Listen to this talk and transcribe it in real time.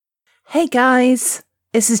Hey guys,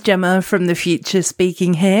 this is Gemma from the future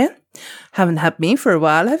speaking here. Haven't had me for a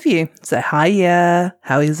while, have you? So hiya,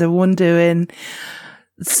 how is everyone doing?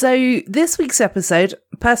 So this week's episode,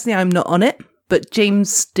 personally I'm not on it, but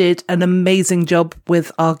James did an amazing job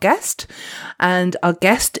with our guest. And our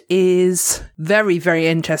guest is very, very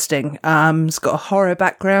interesting. He's got a horror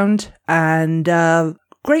background and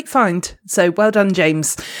great find. So well done,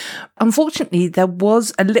 James. Unfortunately, there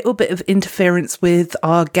was a little bit of interference with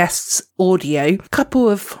our guest's audio. A couple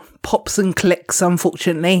of pops and clicks,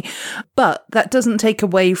 unfortunately. But that doesn't take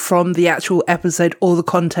away from the actual episode or the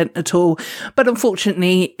content at all. But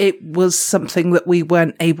unfortunately, it was something that we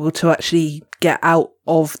weren't able to actually get out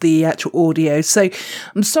of the actual audio. So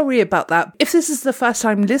I'm sorry about that. If this is the first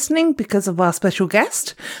time listening because of our special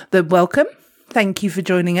guest, then welcome. Thank you for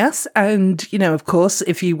joining us. And, of course,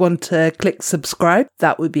 if you want to click subscribe,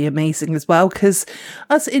 that would be amazing as well, because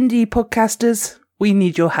us indie podcasters, we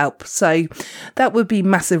need your help. So that would be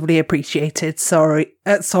massively appreciated. Sorry.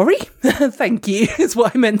 Thank you is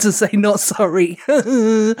what I meant to say, not sorry.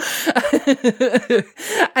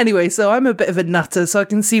 Anyway, so I'm a bit of a nutter, so I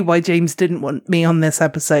can see why James didn't want me on this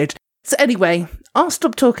episode. So anyway, I'll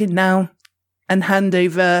stop talking now and hand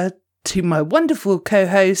over to my wonderful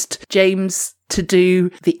co-host, James, to do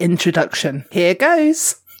the introduction. Here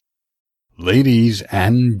goes. Ladies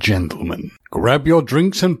and gentlemen, grab your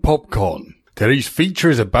drinks and popcorn. Today's feature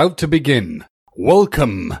is about to begin.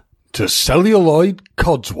 Welcome to Celluloid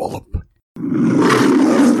Codswallop.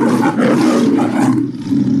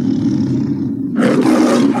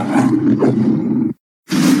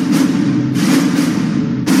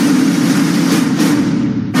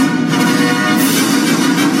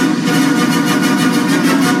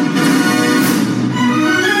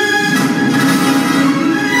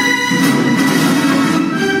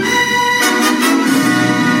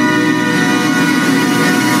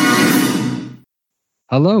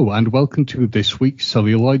 Hello and welcome to this week's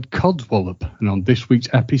Celluloid Codswallop. And on this week's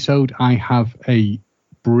episode, I have a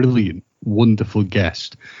brilliant, wonderful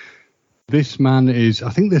guest. This man is, I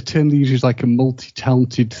think the term they use is like a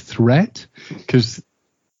multi-talented threat, because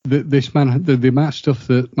this man, the amount of stuff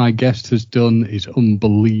that my guest has done is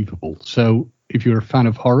unbelievable. So if you're a fan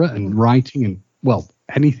of horror and writing and, well,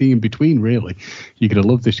 anything in between, really, you're going to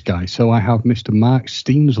love this guy. So I have Mr. Mark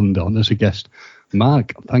Steensland on as a guest.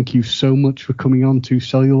 Mark, thank you so much for coming on to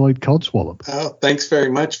Celluloid Codswallop. Oh, thanks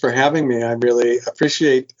very much for having me. I really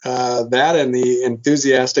appreciate that and the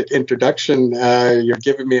enthusiastic introduction. You're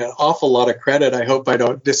giving me an awful lot of credit. I hope I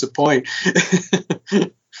don't disappoint.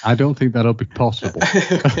 I don't think that'll be possible.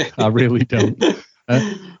 I really don't.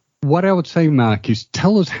 What I would say, Mark, is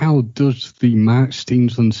tell us, how does the Mark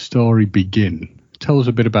Steensland story begin? Tell us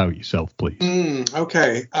a bit about yourself, please.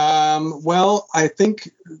 Okay. Well, I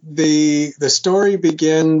think the story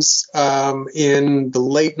begins in the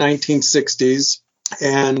late 1960s,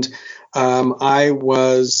 and I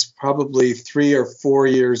was probably 3 or 4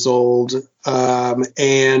 years old,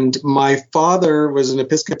 and my father was an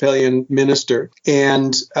Episcopalian minister.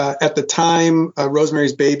 And at the time,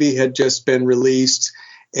 Rosemary's Baby had just been released,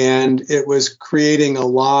 and it was creating a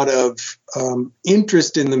lot of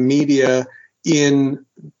interest in the media in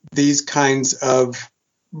these kinds of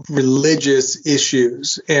religious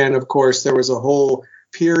issues. And of course, there was a whole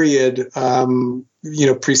period,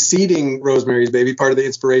 preceding Rosemary's Baby. Part of the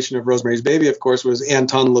inspiration of Rosemary's Baby, of course, was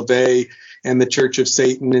Anton LaVey and the Church of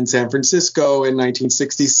Satan in San Francisco in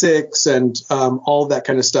 1966 and all that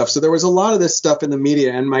kind of stuff. So there was a lot of this stuff in the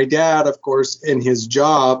media. And my dad, of course, in his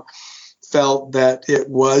job, felt that it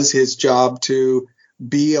was his job to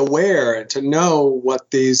be aware, to know what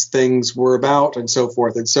these things were about and so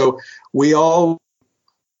forth. And so we all,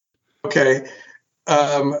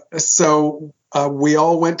 we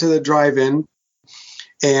all went to the drive-in,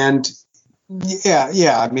 and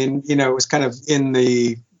I mean, it was kind of in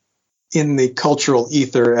the cultural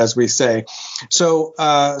ether, as we say. So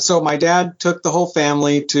my dad took the whole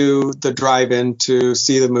family to the drive-in to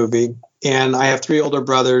see the movie. And I have 3 older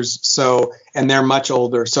brothers, and they're much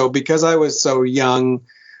older. So because I was so young,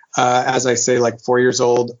 as I say, like 4 years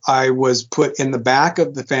old, I was put in the back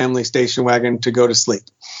of the family station wagon to go to sleep.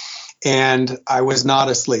 And I was not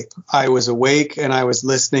asleep. I was awake, and I was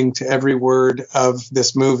listening to every word of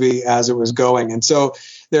this movie as it was going. And so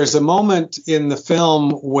there's a moment in the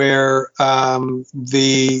film where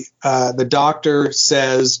the doctor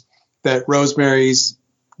says that Rosemary's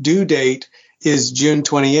due date is June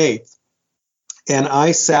 28th. And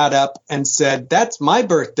I sat up and said, "That's my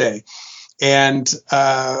birthday." And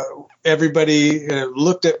everybody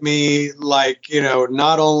looked at me like,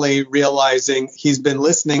 not only realizing he's been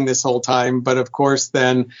listening this whole time, but of course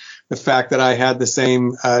then the fact that I had the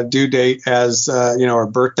same due date as, or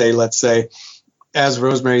birthday, let's say, as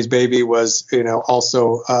Rosemary's Baby was,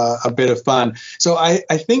 also a bit of fun. So I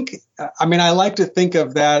think, I like to think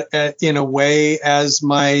of that in a way as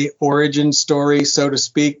my origin story, so to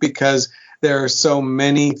speak, because there are so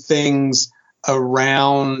many things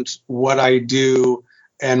around what I do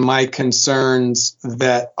and my concerns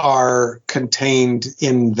that are contained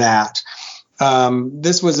in that.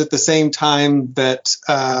 This was at the same time that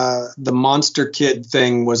the Monster Kid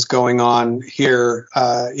thing was going on here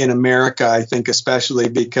in America, I think, especially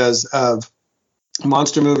because of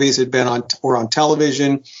monster movies were on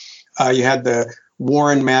television. You had the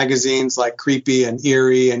Warren magazines like Creepy and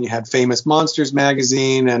Eerie, and you had Famous Monsters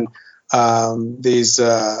magazine and these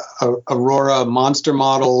Aurora monster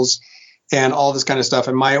models and all this kind of stuff.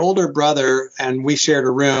 And my older brother, and we shared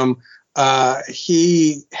a room,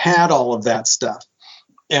 he had all of that stuff.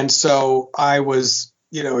 And so I was,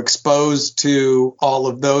 exposed to all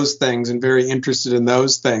of those things and very interested in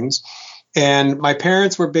those things. And my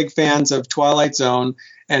parents were big fans of Twilight Zone.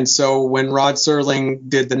 And so when Rod Serling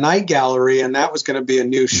did the Night Gallery, and that was going to be a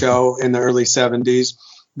new show in the early 70s,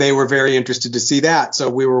 they were very interested to see that. So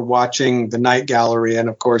we were watching the Night Gallery. And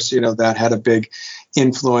of course, that had a big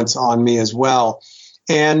influence on me as well.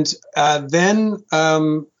 And then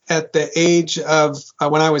at the age of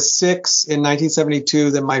when I was 6 in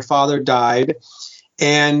 1972, then my father died.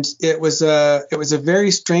 And it was a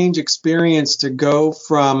very strange experience to go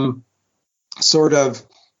from sort of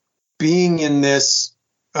being in this,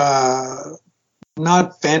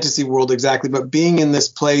 not fantasy world exactly, but being in this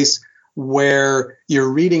place where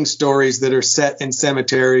you're reading stories that are set in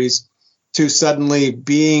cemeteries to suddenly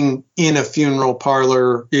being in a funeral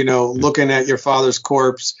parlor, looking at your father's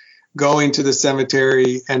corpse, going to the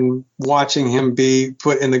cemetery and watching him be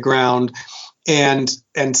put in the ground. And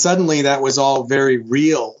suddenly that was all very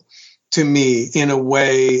real to me in a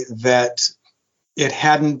way that it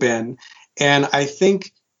hadn't been. And I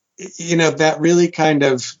think, that really kind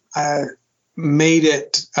of made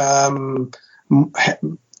it,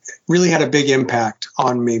 really had a big impact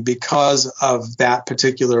on me because of that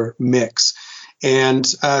particular mix. And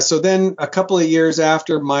so then a couple of years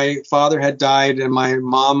after my father had died and my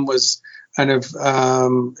mom was kind of,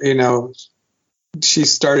 she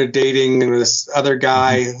started dating this other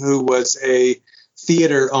guy who was a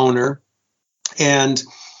theater owner. And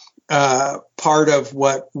part of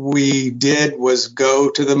what we did was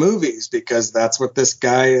go to the movies because that's what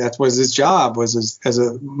that was his job, was as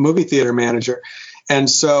a movie theater manager. And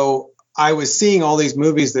so I was seeing all these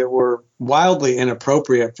movies that were wildly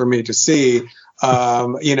inappropriate for me to see,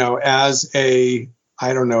 as I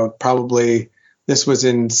don't know, probably this was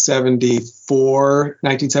in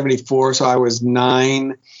 1974. So I was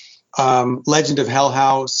 9. Legend of Hell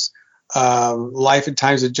House, Life and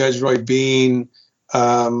Times of Judge Roy Bean,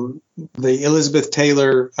 the Elizabeth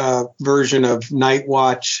Taylor version of Night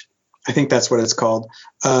Watch. I think that's what it's called.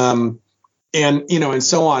 And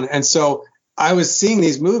so on. And so I was seeing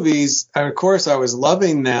these movies, and of course I was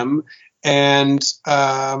loving them, and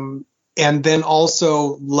then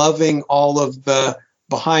also loving all of the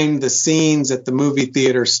behind the scenes at the movie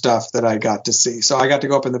theater stuff that I got to see. So I got to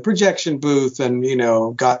go up in the projection booth and,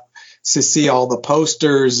 got to see all the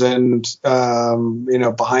posters and,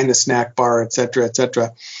 behind the snack bar, et cetera, et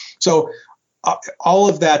cetera. So all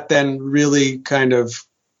of that then really kind of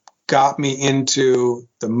got me into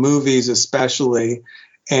the movies especially.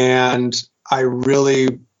 And I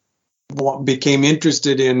really became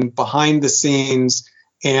interested in behind the scenes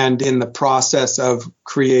and in the process of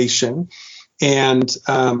creation. And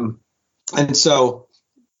so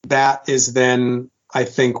that is then, I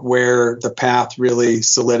think, where the path really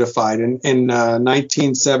solidified. In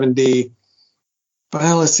 1970,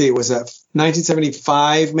 well, let's see, it was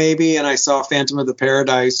 1975 maybe, and I saw Phantom of the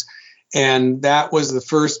Paradise, and that was the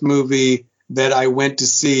first movie that I went to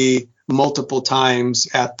see multiple times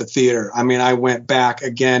at the theater. I mean, I went back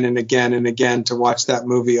again and again and again to watch that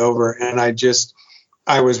movie over, and I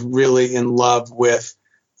was really in love with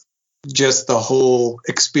just the whole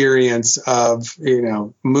experience of,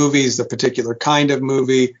 movies, the particular kind of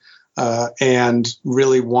movie, and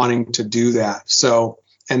really wanting to do that. So,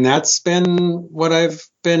 and that's been what I've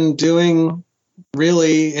been doing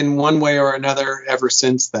really in one way or another ever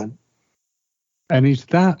since then. And is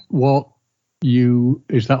that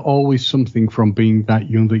always something from being that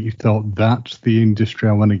young that you thought that's the industry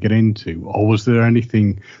I want to get into? Or was there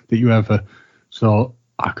anything that you ever thought,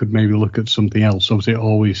 I could maybe look at something else? Or was it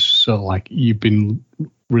always sort of like you've been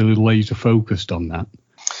really laser focused on that?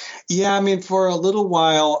 Yeah, I mean, for a little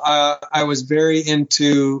while, I was very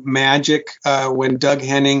into magic. When Doug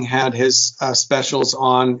Henning had his specials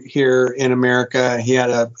on here in America, he had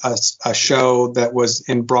a show that was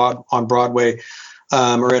on Broadway,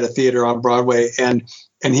 or at a theater on Broadway, and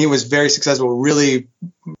he was very successful. Really,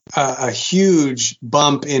 a huge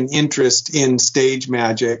bump in interest in stage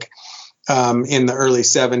magic in the early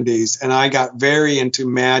 70s, and I got very into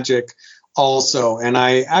magic also. And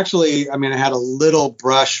I had a little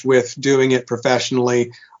brush with doing it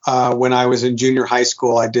professionally. When I was in junior high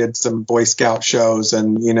school, I did some Boy Scout shows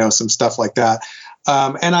and, some stuff like that.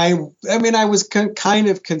 And I was kind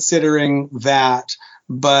of considering that,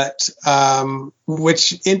 but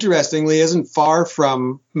which interestingly isn't far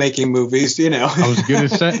from making movies, I was going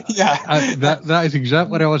to say, yeah, that is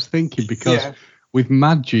exactly what I was thinking, because with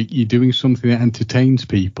magic, you're doing something that entertains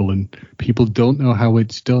people, and people don't know how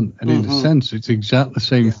it's done. And in a sense, it's exactly the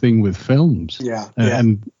same thing with films,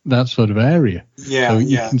 and that sort of area. Yeah,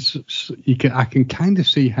 so I can kind of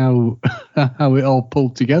see how it all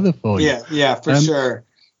pulled together for you. Yeah, for sure.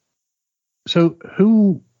 So,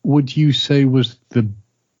 who would you say was the?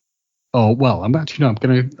 Oh well, I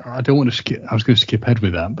don't want to skip. I was going to skip ahead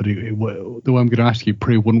with that, but the way I'm going to ask you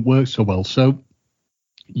probably wouldn't work so well. So.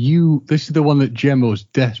 This is the one that Gemma was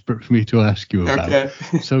desperate for me to ask you about. Okay.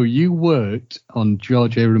 So you worked on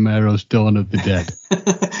George A. Romero's Dawn of the Dead.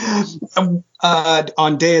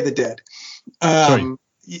 On Day of the Dead. Sorry.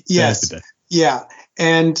 Yes. Day of the Dead. Yeah.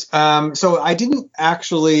 And so I didn't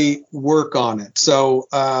actually work on it. So,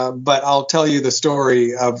 but I'll tell you the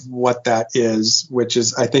story of what that is, which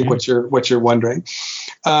is, I think, what you're wondering.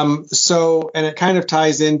 So, and it kind of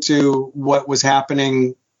ties into what was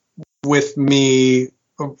happening with me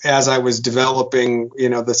as I was developing,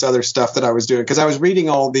 this other stuff that I was doing, because I was reading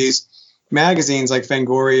all these magazines like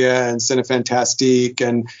Fangoria and Cinefantastique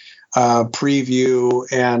and Preview,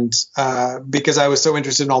 and because I was so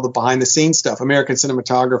interested in all the behind the scenes stuff, American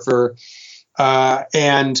Cinematographer,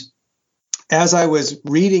 and as I was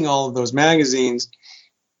reading all of those magazines,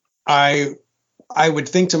 I would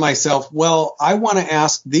think to myself, well, I want to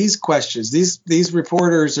ask these questions. These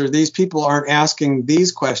reporters or these people aren't asking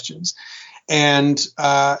these questions. And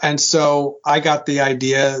so I got the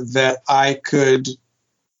idea that I could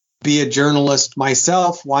be a journalist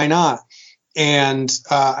myself. Why not? And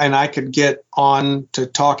I could get on to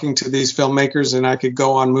talking to these filmmakers, and I could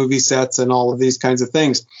go on movie sets and all of these kinds of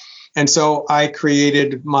things. And so I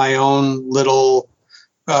created my own little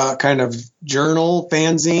kind of journal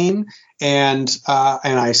fanzine. And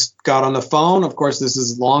I got on the phone. Of course, this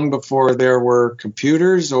is long before there were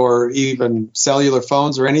computers or even cellular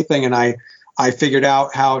phones or anything. And I figured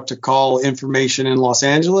out how to call information in Los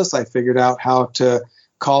Angeles. I figured out how to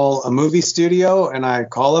call a movie studio, and I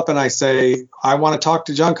call up and I say, I want to talk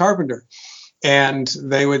to John Carpenter. And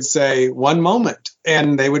they would say, one moment.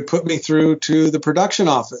 And they would put me through to the production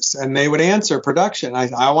office, and they would answer production.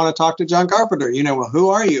 I want to talk to John Carpenter. Well, who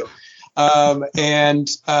are you?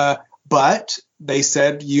 But they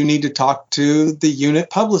said, you need to talk to the unit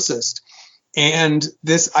publicist. And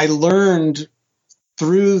this, I learned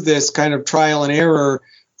through this kind of trial and error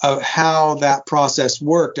of how that process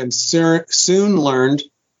worked, and soon learned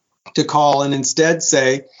to call and instead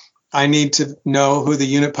say, I need to know who the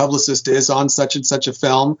unit publicist is on such and such a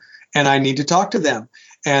film, and I need to talk to them.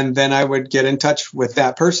 And then I would get in touch with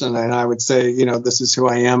that person, and I would say, this is who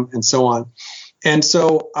I am, and so on. And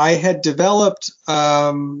so I had developed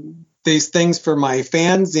these things for my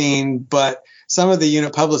fanzine, but some of the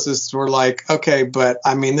unit publicists were like, okay, but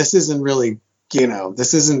I mean, this isn't really,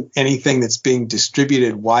 this isn't anything that's being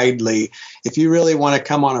distributed widely. If you really want to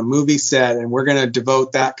come on a movie set and we're going to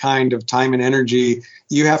devote that kind of time and energy,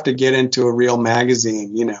 you have to get into a real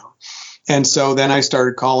magazine, And so then I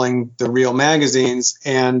started calling the real magazines,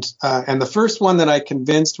 and the first one that I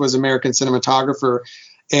convinced was American Cinematographer,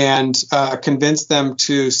 and convinced them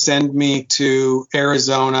to send me to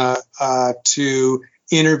Arizona to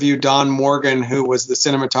interview Don Morgan, who was the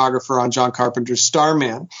cinematographer on John Carpenter's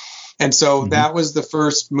Starman. And so that was the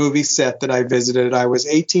first movie set that I visited. I was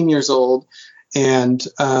 18 years old and,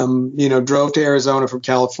 drove to Arizona from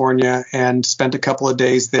California and spent a couple of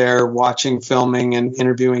days there watching filming and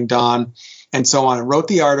interviewing Don and so on. I wrote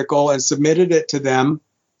the article and submitted it to them.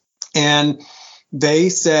 And they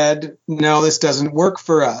said, no, this doesn't work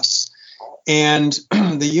for us. And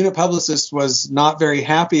the unit publicist was not very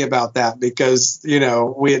happy about that because,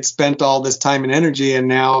 we had spent all this time and energy and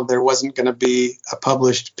now there wasn't going to be a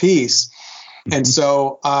published piece. And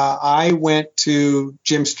so I went to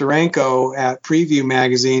Jim Steranko at Preview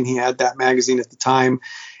Magazine. He had that magazine at the time.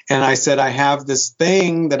 And I said, I have this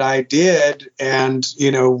thing that I did and,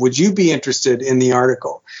 would you be interested in the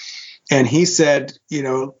article? And he said,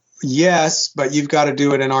 yes, but you've got to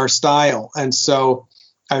do it in our style. And so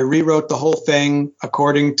I rewrote the whole thing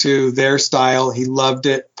according to their style. He loved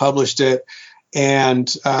it, published it. And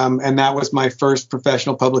that was my first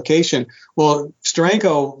professional publication. Well,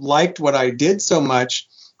 Steranko liked what I did so much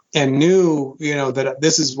and knew, that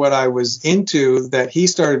this is what I was into, that he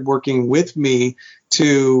started working with me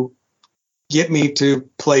to get me to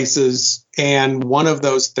places. And one of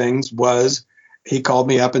those things was he called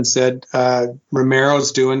me up and said,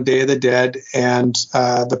 Romero's doing Day of the Dead, and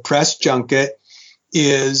the press junket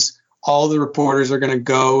is all the reporters are going to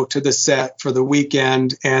go to the set for the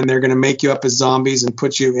weekend, and they're going to make you up as zombies and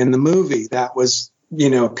put you in the movie. That was,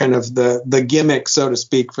 kind of the gimmick, so to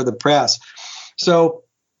speak, for the press. So,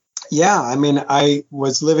 yeah, I mean, I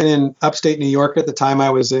was living in upstate New York at the time. I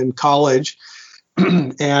was in college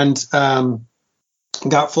and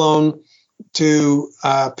got flown to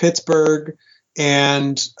Pittsburgh,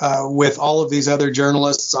 and with all of these other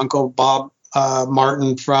journalists, Uncle Bob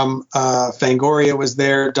Martin from Fangoria was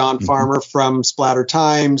there, Don Farmer from Splatter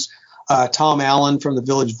Times, Tom Allen from the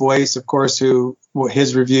Village Voice, of course,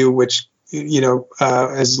 his review, which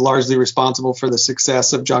is largely responsible for the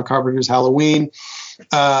success of John Carpenter's Halloween,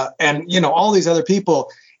 and all these other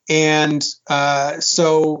people. And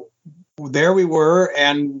so there we were,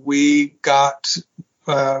 and we got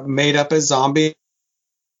made up as zombies.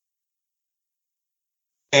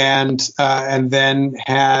 And then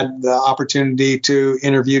had the opportunity to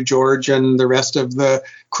interview George and the rest of the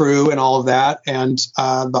crew and all of that. And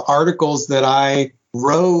the articles that I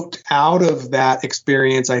wrote out of that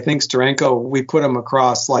experience, I think Steranko, we put them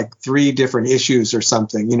across like 3 different issues or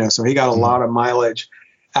something, so he got a lot of mileage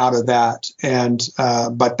out of that. And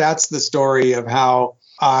but that's the story of how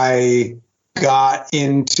I got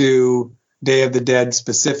into Day of the Dead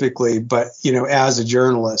specifically, but, as a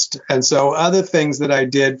journalist. And so other things that I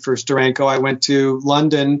did for Steranko, I went to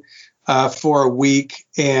London for a week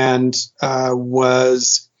and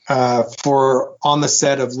was on the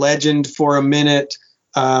set of Legend for a minute,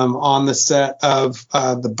 on the set of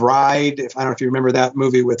The Bride. I don't know if you remember that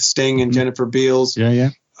movie with Sting and Jennifer Beals. Yeah.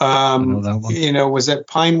 I know that one. Was at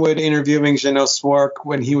Pinewood interviewing Jeannot Swark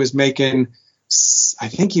when he was making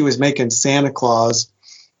Santa Claus.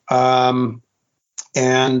 And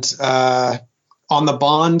on the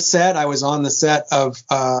Bond set, I was on the set of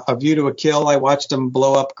A View to a Kill. I watched him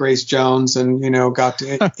blow up Grace Jones, and got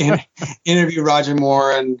to interview Roger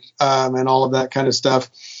Moore and all of that kind of stuff.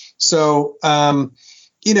 So I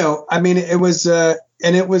mean, it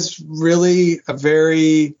was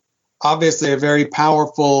really obviously a very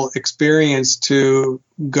powerful experience to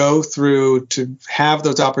go through, to have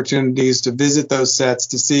those opportunities to visit those sets,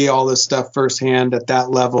 to see all this stuff firsthand at that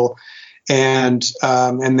level, and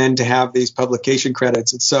then to have these publication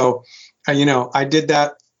credits. And so, I did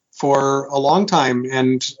that for a long time,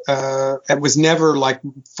 and it was never like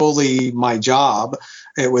fully my job.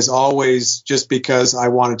 It was always just because I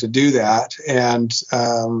wanted to do that. And,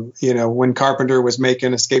 when Carpenter was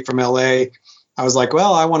making Escape from LA, I was like,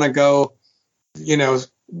 well, I want to go,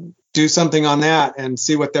 do something on that and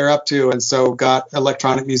see what they're up to. And so got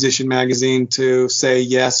Electronic Musician Magazine to say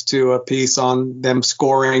yes to a piece on them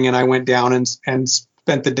scoring. And I went down and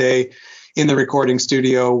spent the day in the recording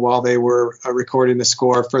studio while they were recording the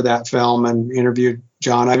score for that film, and interviewed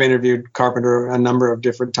John. I've interviewed Carpenter a number of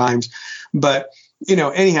different times, but,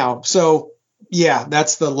 anyhow, so yeah,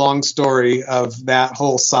 that's the long story of that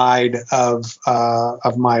whole side of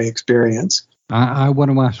my experience. I want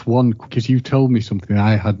to ask one, because you told me something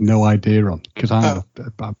I had no idea on, because I'm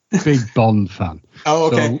a big Bond fan. Oh,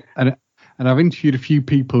 okay. So, and I've interviewed a few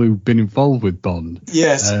people who've been involved with Bond.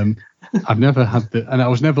 Yes. I've never had and I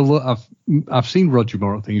was never I've seen Roger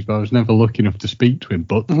Moore at things, but I was never lucky enough to speak to him.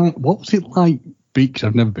 But what was it like? Because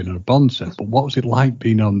I've never been on a Bond set, but what was it like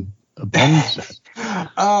being on a Bond set?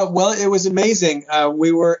 Well, it was amazing.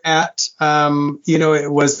 We were at,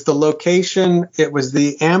 it was the location. It was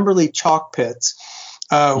the Amberley Chalk Pits,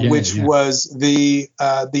 which was the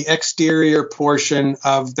exterior portion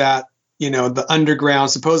of that, the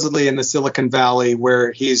underground, supposedly in the Silicon Valley,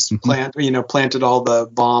 where he's planted all the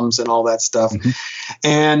bombs and all that stuff.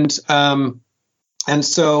 And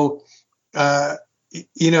so,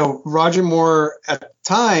 Roger Moore at the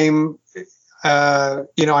time,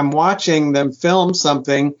 I'm watching them film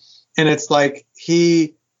something, and it's like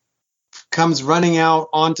he comes running out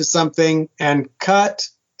onto something and cut,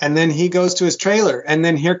 and then he goes to his trailer, and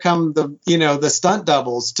then here come the stunt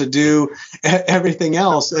doubles to do everything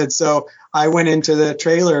else. And so I went into the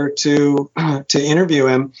trailer to interview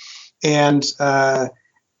him, and I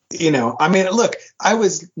mean, look, I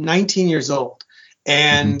was 19 years old.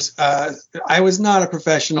 And I was not a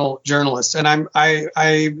professional journalist, and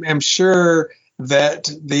I am sure that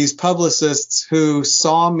these publicists who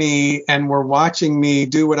saw me and were watching me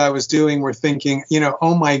do what I was doing were thinking,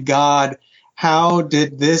 oh my God, how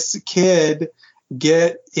did this kid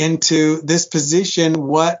get into this position?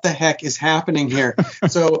 What the heck is happening here?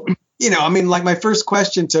 So, like my first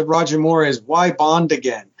question to Roger Moore is, why Bond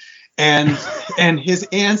again? And his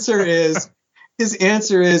answer is,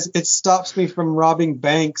 it stops me from robbing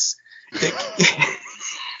banks.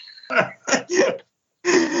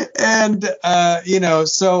 And,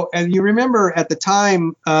 and you remember at the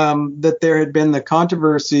time that there had been the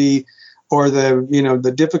controversy or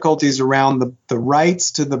the difficulties around the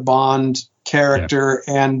rights to the Bond character,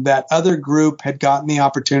 and that other group had gotten the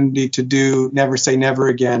opportunity to do Never Say Never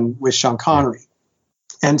Again with Sean Connery.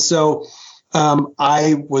 And so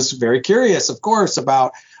I was very curious, of course,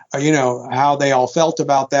 about how they all felt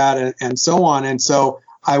about that and so on. And so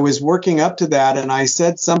I was working up to that, and I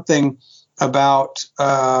said something about,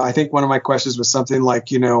 I think one of my questions was something like,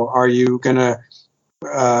 are you gonna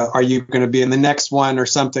be in the next one or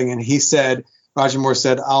something? And Roger Moore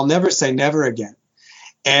said, I'll never say never again.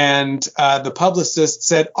 And the publicist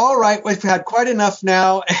said, all right, we've had quite enough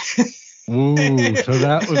now. Ooh, so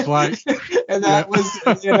that was like, and that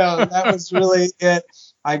was really it.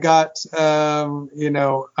 I got,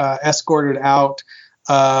 escorted out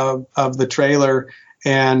of the trailer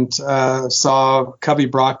and saw Cubby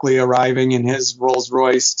Broccoli arriving in his Rolls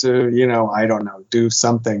Royce to, I don't know, do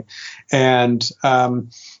something. And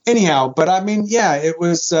anyhow, but I mean, yeah, it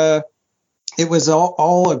was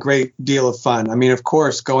all a great deal of fun. I mean, of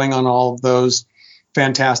course, going on all of those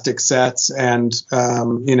fantastic sets and,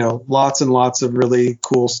 lots and lots of really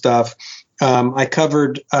cool stuff. I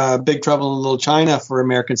covered Big Trouble in Little China for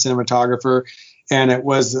American Cinematographer, and it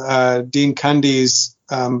was Dean Cundy's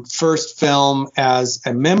first film as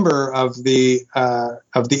a member of the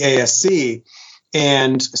ASC,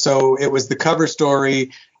 and so it was the cover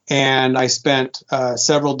story. And I spent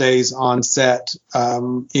several days on set,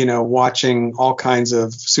 watching all kinds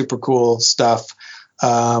of super cool stuff.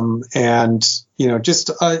 Again,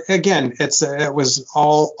 it was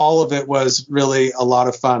all of it was really a lot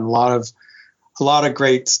of fun, a lot of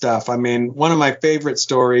great stuff. I mean, one of my favorite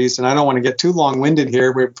stories, and I don't want to get too long-winded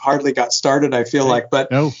here. We've hardly got started, I feel like,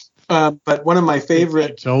 but no. But one of my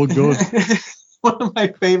favorite, it's all good. One of my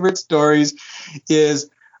favorite stories is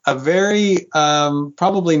a very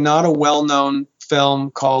probably not a well-known film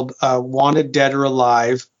called Wanted Dead or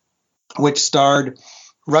Alive, which starred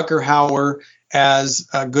Rutger Hauer as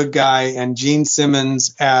a good guy and Gene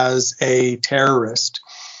Simmons as a terrorist.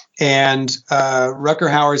 And Rutger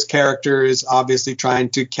Hauer's character is obviously trying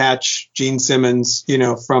to catch Gene Simmons,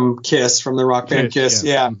 from Kiss, from the rock band Kiss.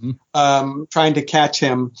 Yeah. Mm-hmm. Trying to catch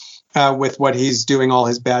him with what he's doing, all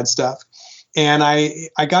his bad stuff. And I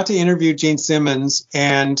got to interview Gene Simmons,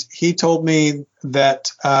 and he told me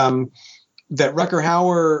that that Rutger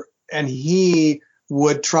Hauer and he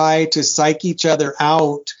would try to psych each other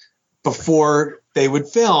out before they would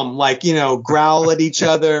film, like, growl at each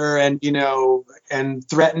other and, and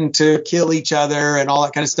threaten to kill each other and all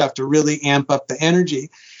that kind of stuff to really amp up the energy.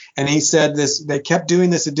 And he said they kept doing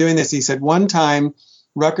this and doing this. He said one time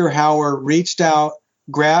Rutger Hauer reached out,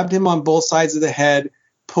 grabbed him on both sides of the head,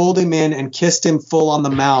 pulled him in and kissed him full on the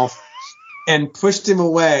mouth and pushed him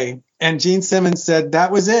away. And Gene Simmons said,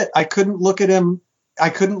 that was it. I couldn't look him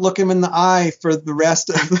in the eye for the rest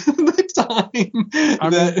of the time.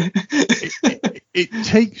 It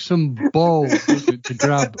takes some balls to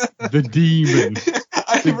grab the demon,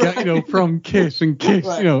 from Kiss and Kiss,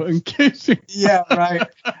 right. And kissing. Yeah, right.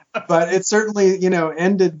 But it certainly,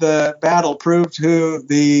 ended the battle, proved who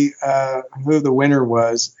the winner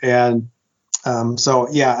was, and so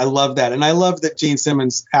yeah, I love that, and I love that Gene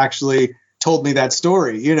Simmons actually told me that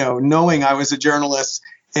story. Knowing I was a journalist.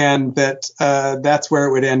 And that's where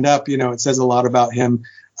it would end up. It says a lot about him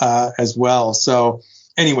as well. So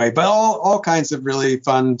anyway, but all kinds of really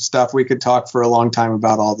fun stuff. We could talk for a long time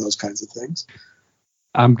about all those kinds of things.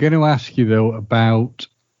 I'm going to ask you, though, about,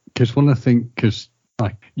 because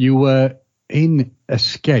you were in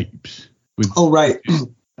Escapes. Oh, right.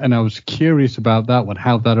 And I was curious about that one,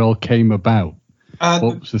 how that all came about.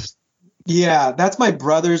 What was this? Yeah, that's my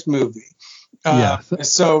brother's movie. Right.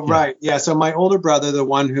 Yeah. So my older brother, the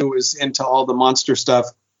one who was into all the monster stuff,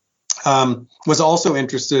 was also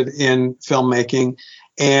interested in filmmaking,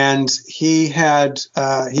 and he'd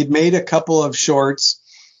made a couple of shorts,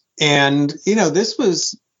 and this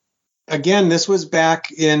was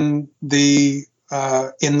back in the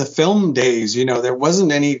in the film days. There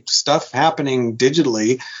wasn't any stuff happening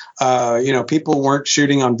digitally. People weren't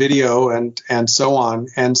shooting on video and so on.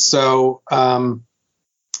 And so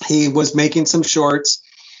he was making some shorts,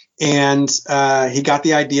 and he got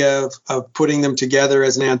the idea of putting them together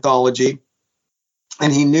as an anthology.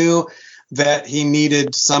 And he knew that he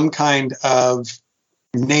needed some kind of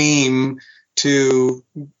name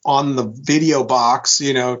on the video box,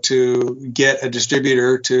 to get a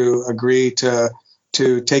distributor to agree to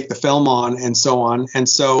take the film on and so on. And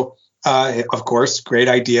so, of course, great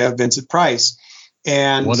idea, Vincent Price.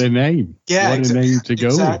 And what a name. Yeah. What a name to go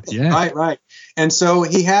with. Yeah. Right. And so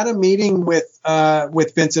he had a meeting with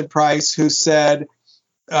Vincent Price, who said,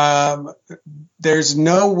 there's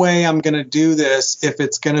no way I'm going to do this if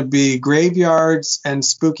it's going to be graveyards and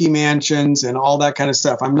spooky mansions and all that kind of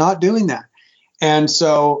stuff. I'm not doing that. And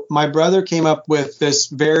so my brother came up with this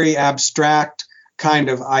very abstract kind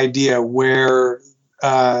of idea where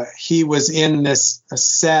he was in a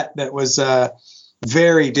set that was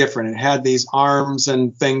very different. It had these arms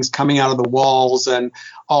and things coming out of the walls and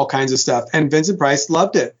all kinds of stuff. And Vincent Price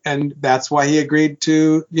loved it. And that's why he agreed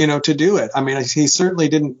to do it. I mean, he certainly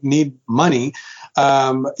didn't need money,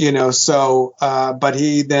 but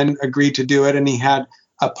he then agreed to do it. And he had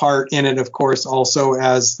a part in it, of course, also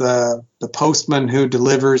as the postman who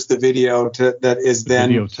delivers the video that is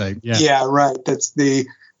then videotape. Yeah. Yeah, right. That's the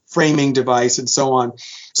framing device and so on.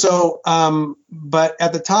 So, but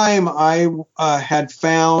at the time I had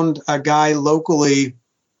found a guy locally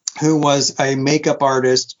who was a makeup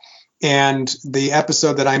artist, and the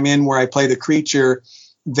episode that I'm in where I play the creature,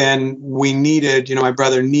 then we needed, my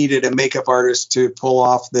brother needed a makeup artist to pull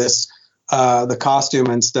off this, the costume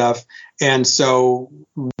and stuff. And so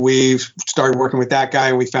we started working with that guy,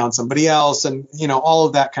 and we found somebody else, and, all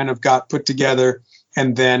of that kind of got put together.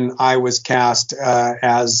 And then I was cast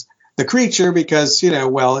as the creature because,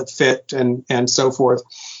 it fit and so forth.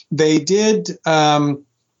 They did,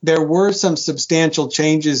 there were some substantial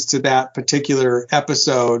changes to that particular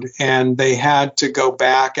episode, and they had to go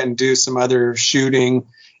back and do some other shooting.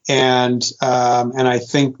 And I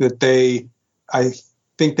think that they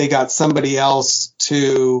got somebody else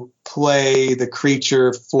to play the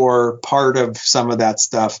creature for part of some of that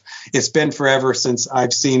stuff. It's been forever since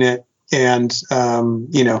I've seen it. And,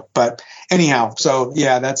 but anyhow, so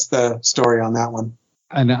yeah, that's the story on that one.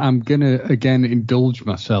 And I'm going to, again, indulge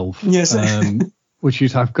myself. Yes. Which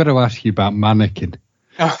is, I've got to ask you about Mannequin,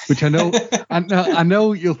 which I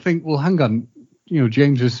know you'll think, well, hang on,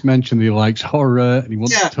 James has mentioned he likes horror and he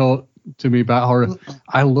wants to talk to me about horror.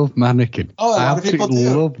 I love Mannequin. Oh, I absolutely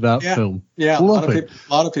love that film. Yeah, love a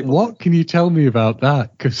lot of people. What can you tell me about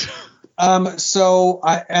that? Because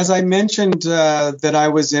as I mentioned, that I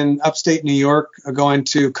was in upstate New York going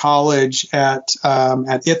to college at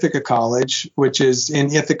Ithaca College, which is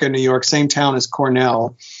in Ithaca, New York, same town as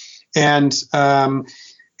Cornell. And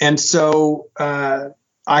so I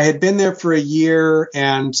had been there for a year,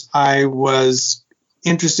 and I was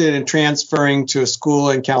interested in transferring to a school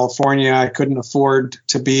in California. I couldn't afford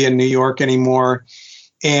to be in New York anymore.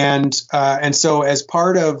 And so as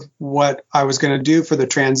part of what I was going to do for the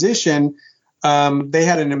transition, they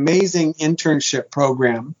had an amazing internship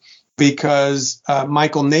program because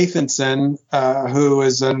Michael Nathanson, who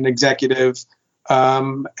is an executive,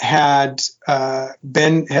 had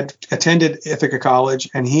attended Ithaca College,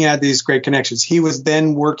 and he had these great connections. He was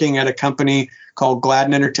then working at a company called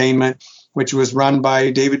Gladden Entertainment, which was run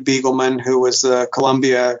by David Beagleman, who was the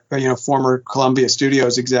former Columbia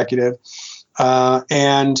Studios executive.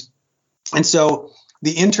 And so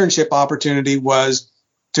the internship opportunity was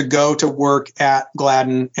to go to work at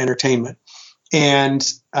Gladden Entertainment. And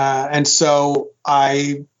so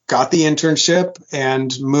I got the internship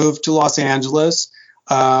and moved to Los Angeles,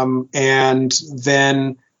 and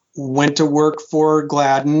then went to work for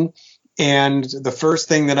Gladden. And the first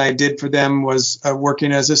thing that I did for them was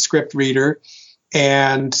working as a script reader.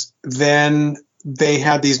 And then they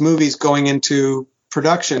had these movies going into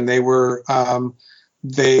production. They were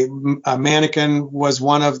Mannequin was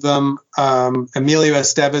one of them. Emilio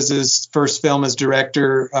Estevez's first film as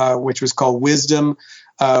director, which was called Wisdom,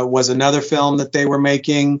 was another film that they were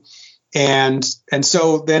making. And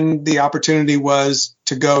so then the opportunity was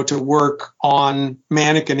to go to work on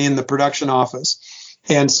Mannequin in the production office.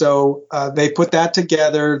 And so they put that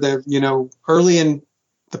together. Early in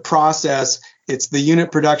the process, it's the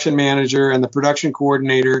unit production manager and the production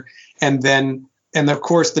coordinator, and of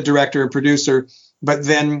course the director and producer. But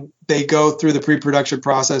then they go through the pre-production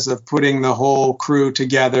process of putting the whole crew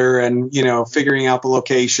together and, figuring out the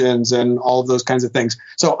locations and all of those kinds of things.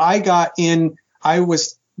 So I got in, I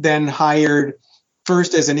was then hired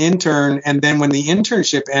first as an intern, and then when the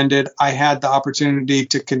internship ended, I had the opportunity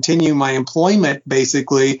to continue my employment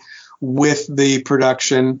basically with the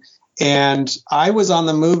production. And I was on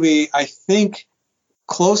the movie, I think,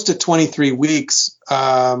 close to 23 weeks,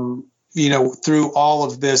 through all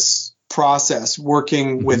of this process,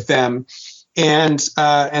 working with them. And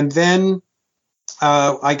then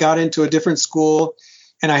I got into a different school,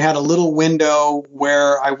 and I had a little window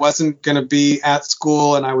where I wasn't going to be at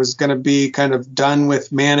school, and I was going to be kind of done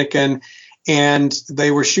with Mannequin. And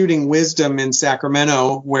they were shooting Wisdom in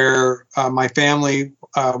Sacramento, where my family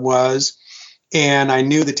was. And I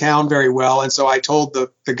knew the town very well. And so I told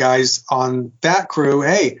the guys on that crew,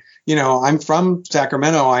 hey, I'm from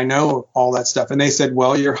Sacramento. I know all that stuff. And they said,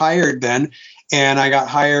 well, you're hired then. And I got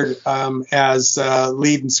hired as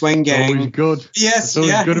lead in Swing Gang. Always good. Yes. It's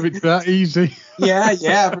always good if it's that easy.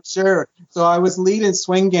 yeah, for sure. So I was lead in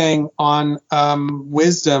Swing Gang on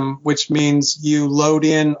Wisdom, which means you load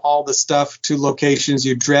in all the stuff to locations,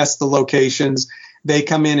 you dress the locations, they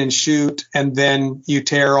come in and shoot, and then you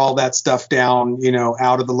tear all that stuff down,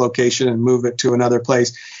 out of the location and move it to another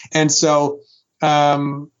place. And so,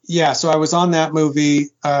 so I was on that movie.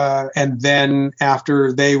 And then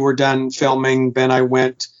after they were done filming, then I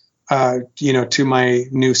went, to my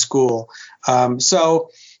new school. I was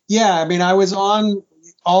on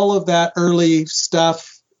all of that early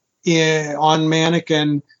stuff on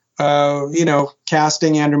Mannequin,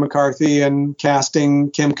 casting Andrew McCarthy and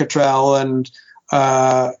casting Kim Cattrall and,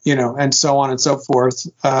 and so on and so forth.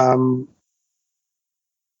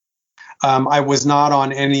 I was not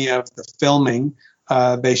on any of the filming.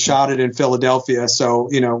 They shot it in Philadelphia. So,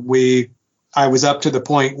 I was up to the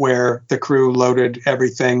point where the crew loaded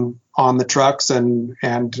everything on the trucks and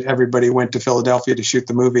everybody went to Philadelphia to shoot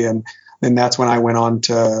the movie. And then that's when I went on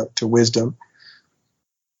to Wisdom.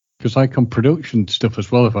 Because like on production stuff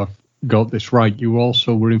as well, if I've got this right, you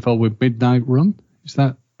also were involved with Midnight Run. Is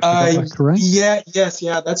that correct? Yeah,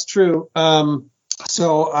 that's true.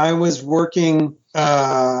 So I was working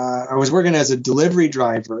as a delivery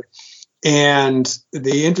driver. And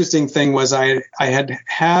the interesting thing was I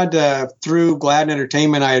had through Gladden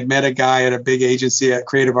Entertainment, I had met a guy at a big agency, a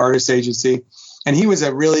creative artist agency, and he was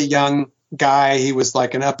a really young guy. He was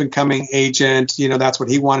like an up and coming agent. That's what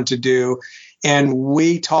he wanted to do. And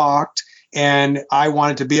we talked, and I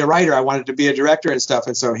wanted to be a writer. I wanted to be a director and stuff.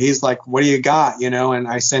 And so he's like, what do you got? And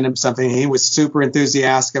I sent him something. He was super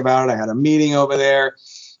enthusiastic about it. I had a meeting over there.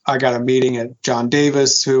 I got a meeting at John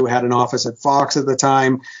Davis, who had an office at Fox at the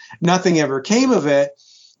time. Nothing ever came of it,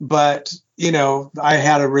 but, I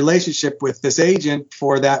had a relationship with this agent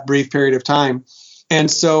for that brief period of time. And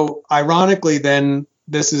so ironically, then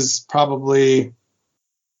this is probably,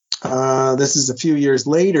 this is a few years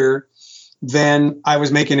later, then I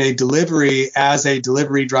was making a delivery as a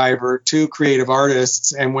delivery driver to creative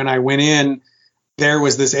artists. And when I went in, there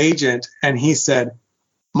was this agent, and he said,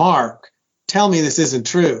 Mark, tell me this isn't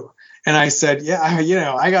true. And I said, yeah,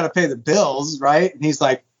 I got to pay the bills, right? And he's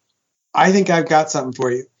like, I think I've got something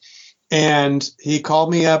for you. And he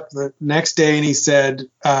called me up the next day and he said,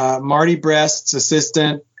 Marty Brest's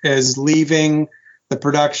assistant is leaving the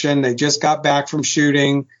production. They just got back from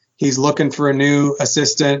shooting. He's looking for a new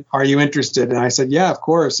assistant. Are you interested? And I said, yeah, of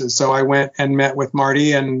course. And so I went and met with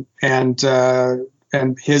Marty and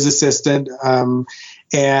his assistant,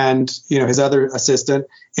 and his other assistant,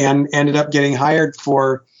 and ended up getting hired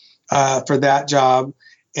for that job.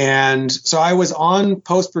 And so I was on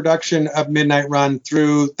post-production of Midnight Run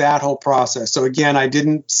through that whole process. So again, I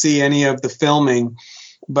didn't see any of the filming,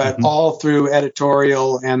 but all through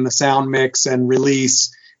editorial and the sound mix and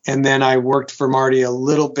release. And then I worked for Marty a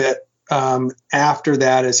little bit after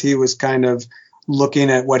that, as he was kind of looking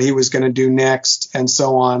at what he was going to do next and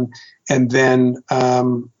so on. And then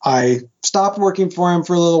I stopped working for him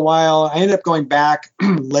for a little while. I ended up going back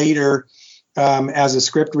later as a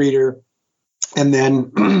script reader, and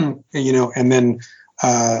then,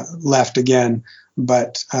 left again.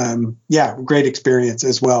 But great experience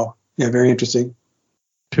as well. Yeah, very interesting.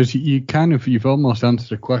 Because you've almost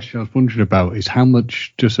answered a question I was wondering about, is how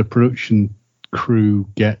much does a production crew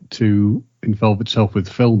get to involve itself with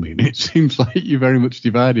filming? It seems like you're very much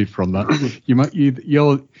divided from that.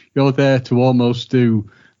 You're there to almost do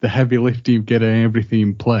the heavy lifting of getting everything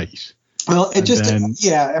in place. Well, it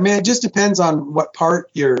just depends on what part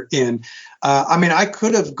you're in. I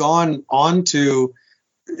could have gone on to,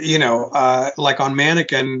 like on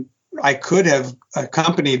Mannequin, I could have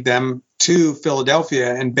accompanied them to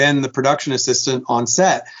Philadelphia and been the production assistant on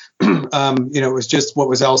set. It was just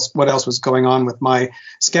what else was going on with my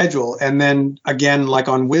schedule. And then again, like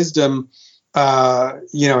on Wisdom,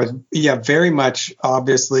 very much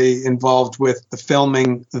obviously involved with the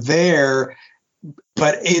filming there,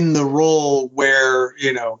 but in the role where,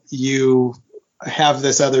 you have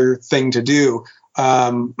this other thing to do.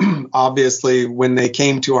 Obviously, when they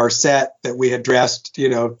came to our set that we had dressed,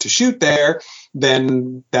 to shoot there,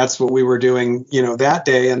 then that's what we were doing, that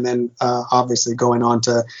day. And then obviously going on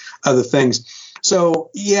to other things. So,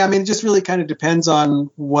 it just really kind of depends on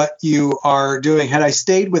what you are doing. Had I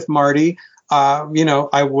stayed with Marty,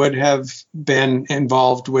 I would have been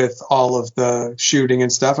involved with all of the shooting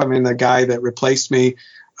and stuff. I mean, the guy that replaced me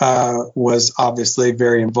was obviously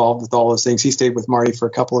very involved with all those things. He stayed with Marty for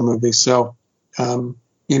a couple of movies. So,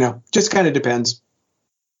 just kind of depends.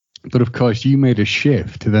 But of course, you made a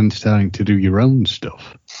shift to then starting to do your own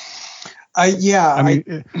stuff.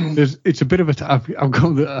 It's a bit of I've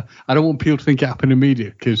got. I don't want people to think it happened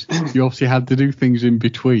immediately because you obviously had to do things in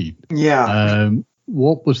between. Yeah.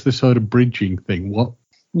 What was the sort of bridging thing? What?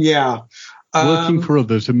 Yeah. Working for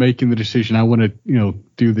others and making the decision. I want to,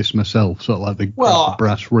 do this myself. Sort of like the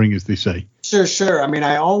brass ring, as they say. Sure. I mean,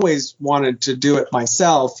 I always wanted to do it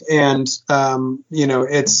myself, and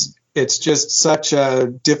it's just such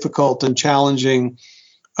a difficult and challenging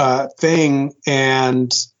thing,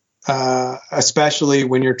 and especially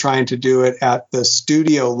when you're trying to do it at the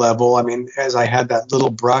studio level. I mean, as I had that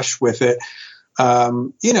little brush with it,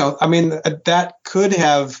 that could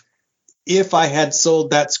have, if I had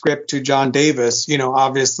sold that script to John Davis,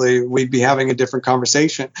 obviously we'd be having a different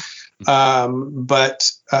conversation. So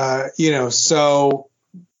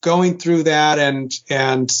going through that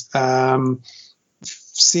and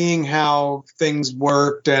seeing how things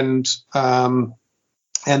worked, and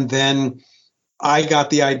then I got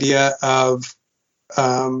the idea of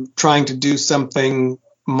trying to do something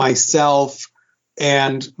myself,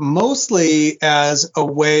 and mostly as a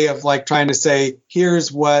way of like trying to say,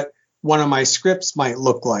 here's what one of my scripts might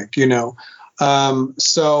look like,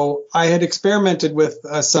 So I had experimented with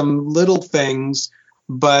some little things,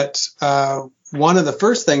 but one of the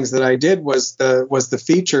first things that I did was the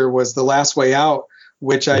feature, was The Last Way Out,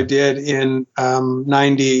 which I did in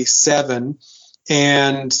 97.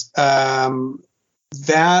 And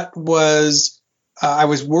that was, I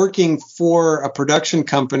was working for a production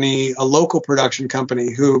company, a local production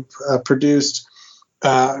company who produced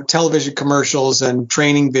television commercials and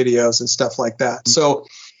training videos and stuff like that. So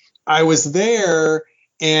I was there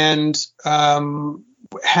and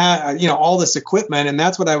had, all this equipment, and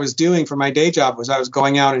that's what I was doing for my day job. Was I was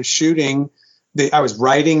going out and shooting. I was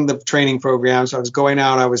writing the training programs. I was going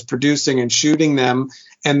out, I was producing and shooting them,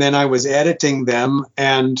 and then I was editing them,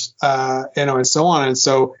 and and so on. And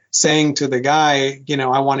so saying to the guy,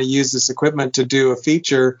 I want to use this equipment to do a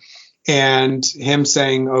feature, and him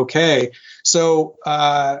saying, okay. So,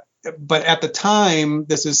 but at the time,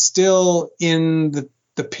 this is still in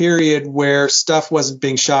the period where stuff wasn't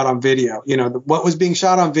being shot on video. What was being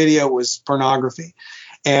shot on video was pornography.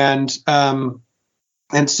 And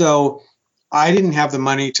so I didn't have the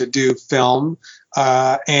money to do film.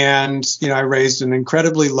 And I raised an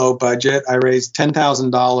incredibly low budget. I raised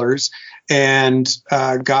 $10,000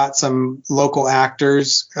 and got some local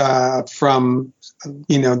actors from,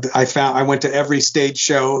 I went to every stage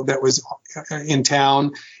show that was in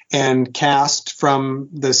town and cast from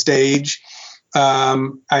the stage. I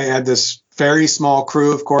had this very small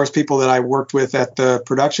crew, of course, people that I worked with at the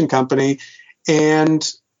production company, and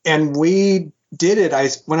we did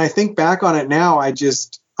it. When I think back on it now, I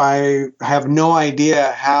have no idea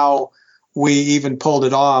how we even pulled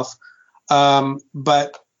it off.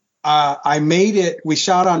 But I made it. We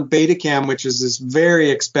shot on Betacam, which is this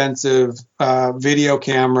very expensive video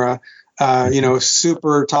camera,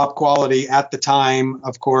 super top quality at the time,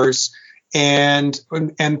 of course. And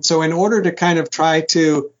so in order to kind of try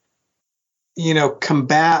to,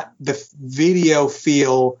 combat the video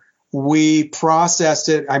feel, we processed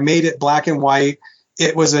it. I made it black and white.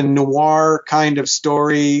 It was a noir kind of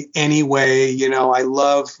story anyway. I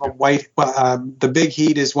love white. The Big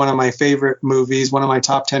Heat is one of my favorite movies, one of my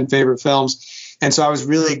top 10 favorite films. And so I was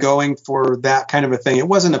really going for that kind of a thing. It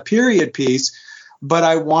wasn't a period piece, but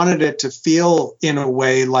I wanted it to feel in a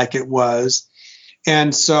way like it was.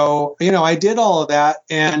 And so, I did all of that.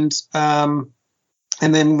 And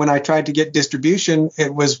then when I tried to get distribution,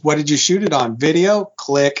 it was, what did you shoot it on? Video?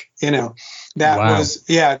 Click, that wow. was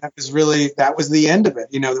the end of it.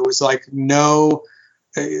 There was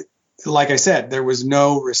like I said, there was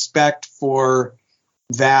no respect for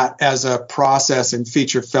that as a process in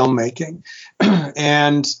feature filmmaking.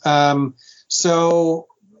 And so,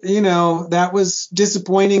 that was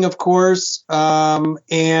disappointing, of course.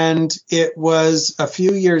 And it was a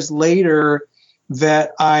few years later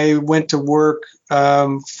that I went to work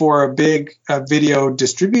for a big video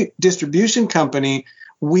distribution company.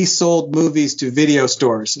 We sold movies to video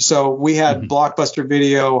stores. So we had Blockbuster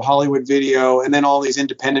Video, Hollywood Video, and then all these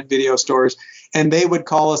independent video stores. And they would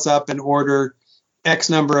call us up and order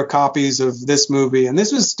X number of copies of this movie. And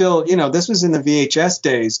this was still, this was in the VHS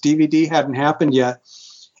days. DVD hadn't happened yet.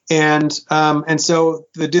 And so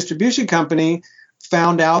the distribution company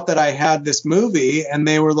found out that I had this movie, and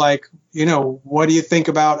they were like, what do you think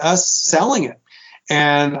about us selling it?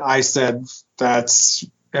 And I said, that's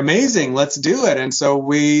amazing. Let's do it. And so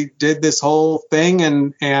we did this whole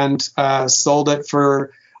thing and sold it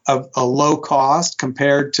for a low cost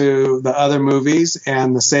compared to the other movies.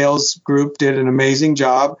 And the sales group did an amazing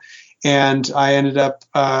job. And I ended up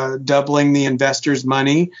doubling the investors'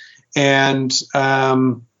 money and,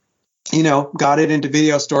 got it into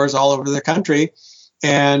video stores all over the country.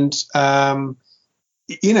 And,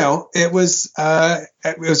 it was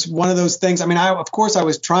one of those things. I mean, I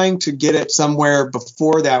was trying to get it somewhere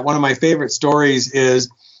before that. One of my favorite stories is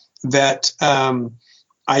that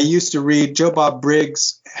I used to read, Joe Bob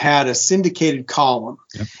Briggs had a syndicated column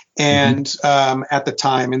and at the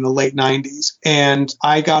time in the late 90s. And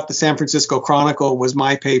I got the San Francisco Chronicle was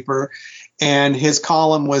my paper, and his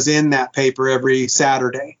column was in that paper every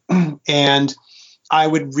Saturday. And I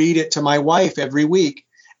would read it to my wife every week.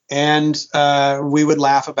 And we would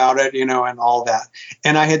laugh about it, and all that.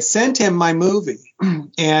 And I had sent him my movie,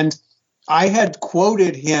 and I had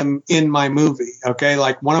quoted him in my movie. Okay,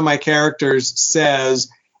 like one of my characters says,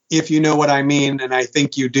 "If you know what I mean, and I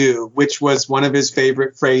think you do," which was one of his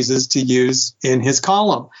favorite phrases to use in his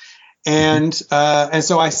column. And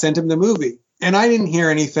so I sent him the movie, and I didn't hear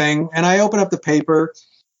anything. And I opened up the paper,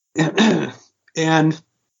 and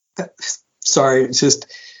sorry,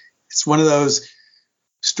 it's one of those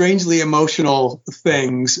strangely emotional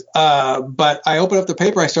things. But I opened up the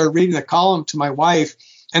paper. I started reading the column to my wife.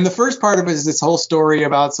 And the first part of it is this whole story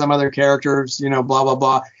about some other characters, blah, blah,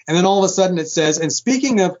 blah. And then all of a sudden it says, and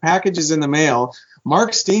speaking of packages in the mail,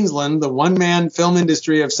 Mark Steensland, the one-man film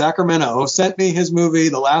industry of Sacramento, sent me his movie,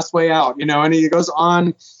 The Last Way Out, and he goes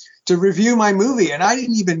on to review my movie. And I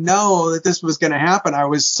didn't even know that this was going to happen. I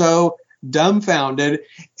was so dumbfounded.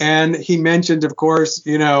 And he mentioned, of course,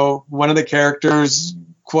 one of the characters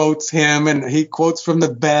quotes him, and he quotes from the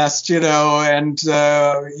best, and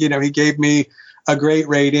he gave me a great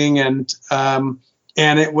rating, and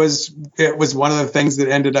it was one of the things that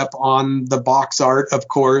ended up on the box art, of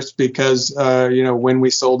course, because when we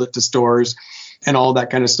sold it to stores and all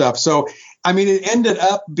that kind of stuff. So I mean, it ended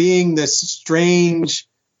up being this strange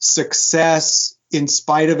success in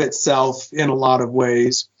spite of itself in a lot of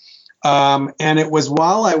ways. And it was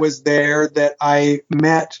while I was there that I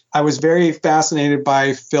was very fascinated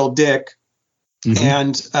by Phil Dick.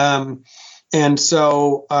 And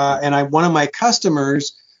so one of my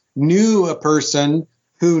customers knew a person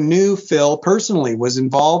who knew Phil personally, was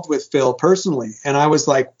involved with Phil personally. And I was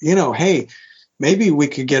like, hey, maybe we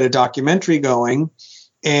could get a documentary going.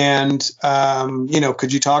 And,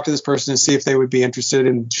 could you talk to this person and see if they would be interested?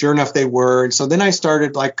 And sure enough, they were. And so then I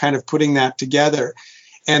started kind of putting that together.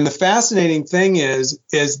 And the fascinating thing is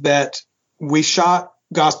that we shot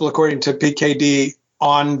Gospel According to PKD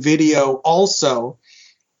on video also.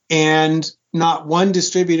 And not one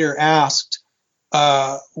distributor asked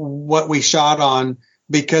what we shot on,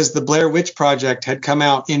 because the Blair Witch Project had come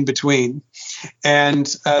out in between.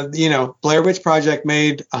 And, Blair Witch Project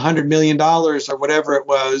made $100 million or whatever it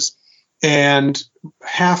was. And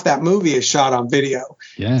half that movie is shot on video.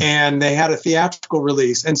 Yeah. And they had a theatrical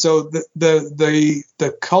release. And so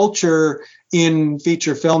the culture in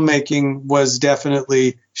feature filmmaking was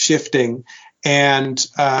definitely shifting. And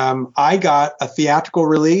I got a theatrical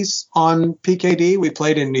release on PKD. We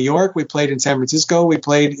played in New York. We played in San Francisco. We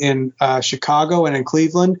played in Chicago and in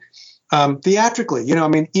Cleveland. Theatrically,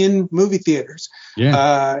 in movie theaters.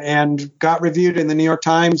 Yeah. And got reviewed in the New York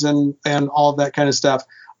Times and all of that kind of stuff.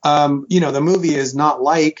 The movie is not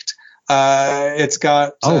liked. It's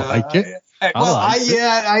got. I get.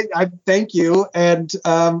 I thank you. And,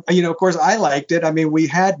 of course, I liked it. I mean, we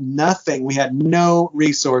had nothing. We had no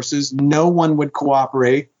resources. No one would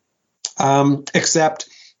cooperate except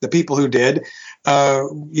the people who did.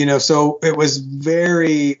 So it was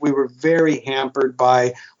we were very hampered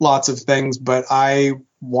by lots of things, but I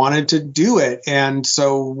wanted to do it. And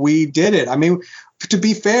so we did it. I mean, to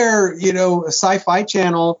be fair, Sci-Fi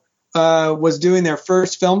Channel was doing their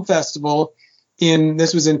first film festival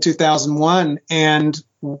this was in 2001, and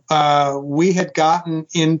we had gotten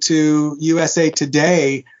into USA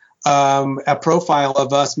Today a profile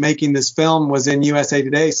of us making this film was in USA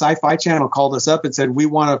Today. Sci-Fi Channel called us up and said, we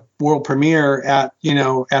want a world premiere at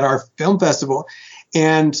our film festival.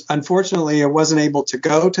 And unfortunately, I wasn't able to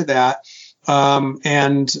go to that.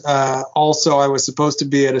 Also, I was supposed to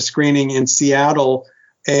be at a screening in Seattle,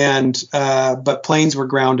 but planes were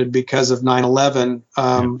grounded because of 9/11.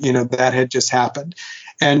 That had just happened.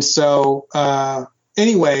 And so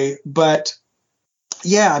anyway, but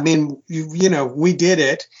yeah, I mean, we did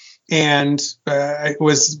it. And it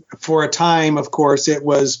was, for a time, of course, it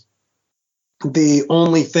was the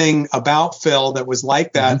only thing about Phil that was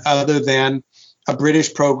like that, other than a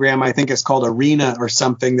British program, I think it's called Arena or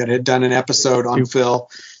something, that had done an episode on Phil.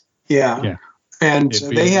 Yeah. And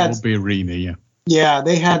they had Arena, yeah. Yeah,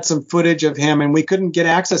 they had some footage of him, and we couldn't get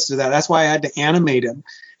access to that. That's why I had to animate him.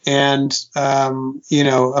 And,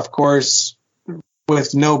 of course,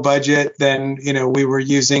 with no budget, then, we were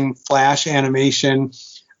using Flash animation.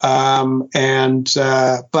 But, I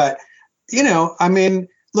mean,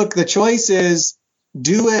 look, the choice is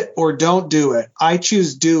do it or don't do it. I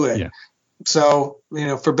choose do it. Yeah. So,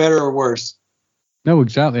 for better or worse. No,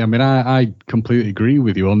 exactly. I mean, I completely agree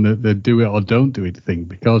with you on the do it or don't do it thing,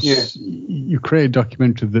 because you create a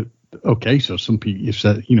documentary that, okay, so some people, you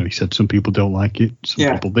said some people don't like it.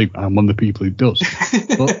 Some people do. I'm one of the people who does.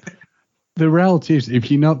 But the reality is, if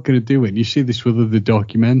you're not going to do it, and you see this with other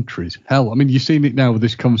documentaries, hell, I mean, you've seen it now with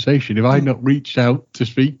this conversation. If I had not reached out to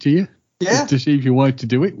speak to you to see if you wanted to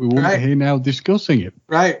do it, we wouldn't be here now discussing it.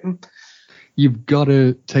 Right. You've got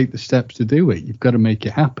to take the steps to do it. You've got to make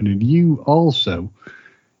it happen. And you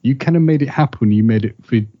kind of made it happen when you made it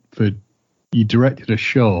for you directed a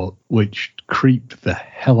short which creeped the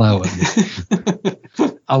hell out of me.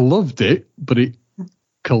 I loved it, but it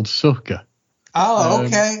called Sucker. Oh,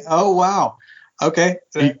 okay. Oh, wow. Okay.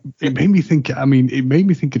 It made me think. I mean, it made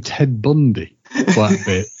me think of Ted Bundy quite a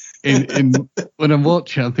bit. In when I'm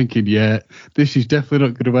watching, I'm thinking, yeah, this is definitely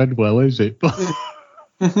not going to end well, is it?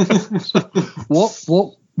 So what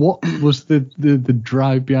was the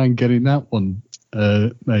drive behind getting that one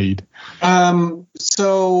made?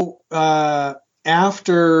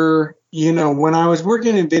 After, when I was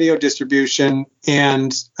working in video distribution,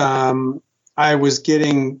 and I was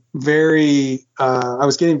getting very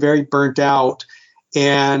burnt out,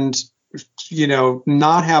 and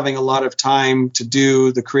not having a lot of time to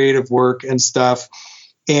do the creative work and stuff.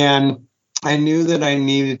 And I knew that I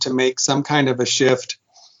needed to make some kind of a shift.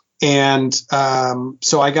 And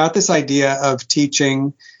so I got this idea of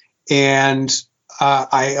teaching, and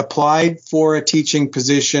I applied for a teaching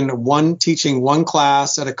position, teaching one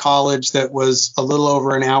class at a college that was a little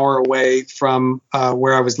over an hour away from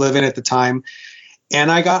where I was living at the time.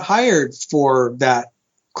 And I got hired for that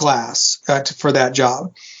class, for that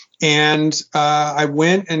job. And I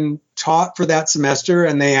went and taught for that semester,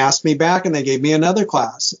 and they asked me back, and they gave me another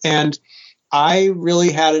class. And I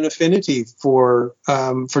really had an affinity for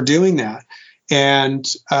doing that. And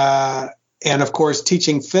of course,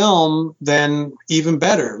 teaching film, then even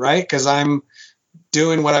better, right? Because I'm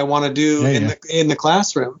doing what I want to do in the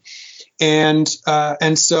classroom. And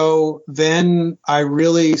so then I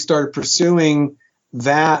really started pursuing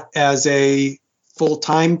that as a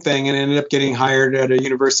full-time thing, and ended up getting hired at a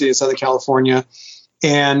university in Southern California.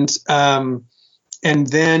 And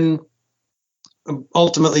then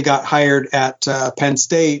ultimately got hired at Penn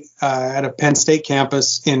State, at a Penn State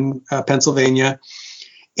campus in Pennsylvania.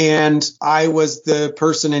 And I was the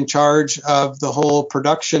person in charge of the whole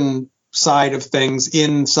production side of things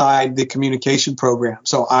inside the communication program.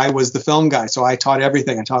 So I was the film guy. So I taught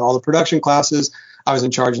everything. I taught all the production classes. I was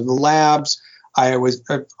in charge of the labs. I was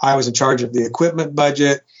in charge of the equipment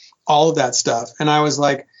budget, all of that stuff. And I was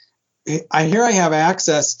like, I have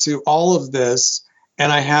access to all of this.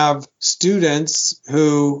 And I have students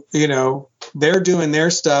who, they're doing their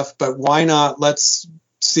stuff, but why not? Let's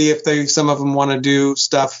see if some of them want to do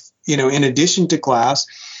stuff, in addition to class.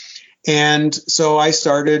 And so I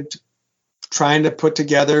started trying to put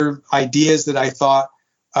together ideas that I thought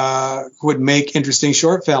would make interesting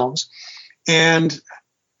short films. And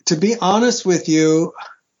to be honest with you,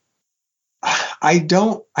 I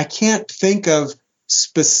can't think of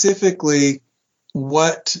specifically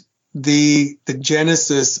what the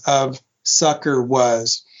genesis of Sucker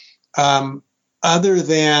was, other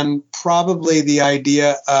than probably the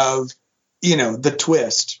idea of, the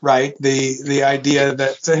twist, right? The idea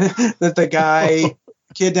that that the guy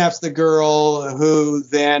kidnaps the girl who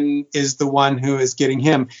then is the one who is getting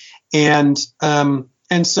him. And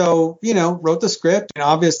so, wrote the script, and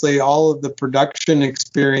obviously all of the production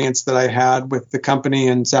experience that I had with the company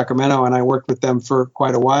in Sacramento, and I worked with them for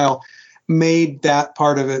quite a while, made that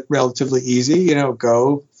part of it relatively easy.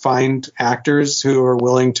 Go find actors who are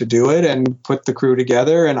willing to do it and put the crew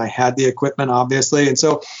together. And I had the equipment, obviously. And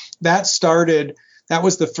so that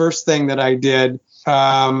was the first thing that I did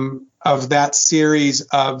of that series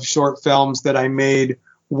of short films that I made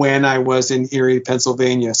when I was in Erie,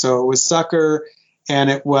 Pennsylvania. So it was Sucker, and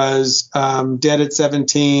it was Dead at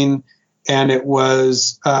 17, and it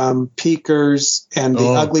was Peekers, and The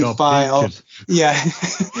Ugly File. Peekers. Yeah,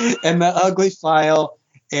 and The Ugly File,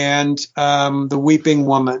 and The Weeping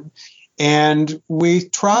Woman. And we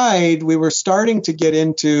were starting to get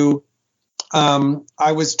into,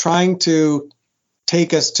 I was trying to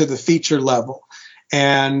take us to the feature level.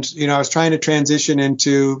 And, I was trying to transition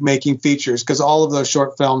into making features, because all of those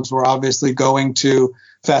short films were obviously going to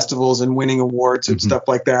festivals and winning awards and stuff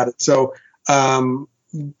like that. So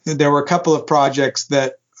there were a couple of projects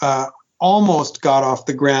that almost got off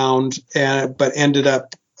the ground, but ended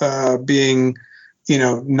up being,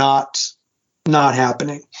 not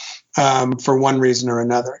happening for one reason or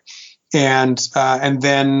another. And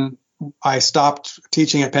then I stopped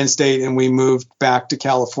teaching at Penn State, and we moved back to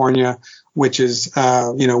California, which is,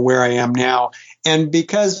 where I am now. And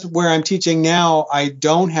because where I'm teaching now, I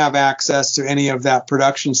don't have access to any of that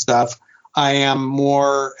production stuff. I am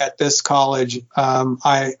more at this college.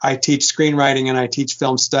 I teach screenwriting, and I teach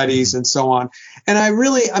film studies and so on.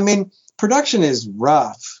 And production is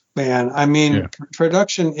rough, man.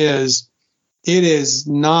 Production is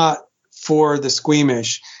not for the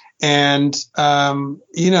squeamish. And,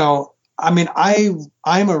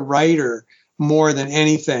 I'm a writer more than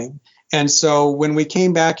anything. And so when we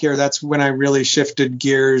came back here, that's when I really shifted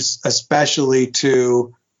gears, especially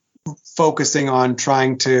to focusing on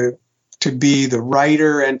trying to be the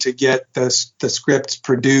writer and to get the scripts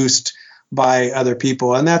produced by other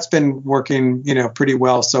people. And that's been working, pretty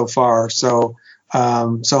well so far. So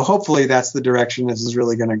hopefully that's the direction this is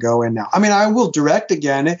really going to go in now. I will direct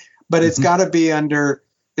again, but it's got to be under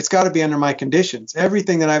my conditions.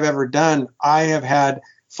 Everything that I've ever done, I have had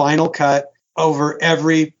final cut over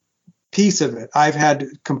every piece of it. I've had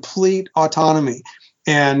complete autonomy,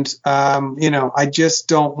 and I just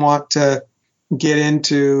don't want to get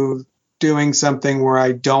into doing something where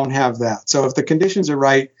I don't have that. So if the conditions are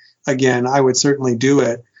right, again, I would certainly do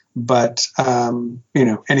it. But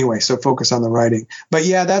anyway, so focus on the writing. But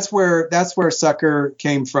yeah, that's where Sucker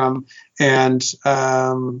came from, and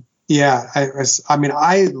I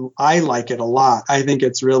like it a lot. I think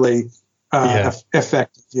it's really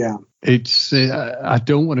effective. Yeah. It's I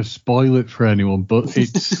don't want to spoil it for anyone, but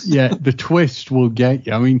it's the twist will get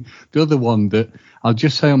you. The other one that I'll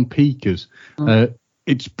just say on Peekers,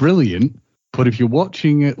 it's brilliant, but if you're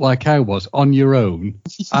watching it like I was on your own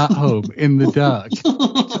at home in the dark, it's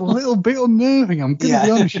a little bit unnerving. I'm going to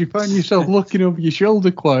be honest. You find yourself looking over your shoulder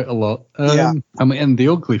quite a lot. And The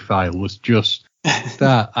Ugly File was just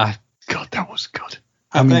that. God, that was good.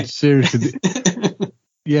 Seriously.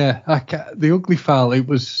 The Ugly File.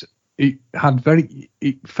 It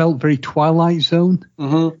felt very Twilight Zone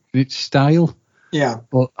in its style. Yeah.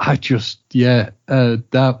 But I just,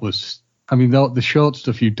 that was, the short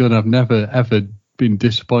stuff you've done, I've never, ever been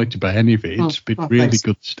disappointed by any of it. It's been really thanks.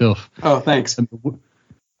 Good stuff. Oh, thanks.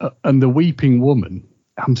 And The Weeping Woman,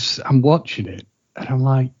 I'm watching it, and I'm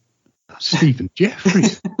like, that's Stephen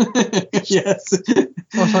Jeffries. Yes. I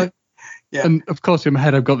was like, yeah. And of course, in my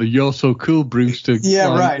head, I've got the "You're So Cool" Brewster.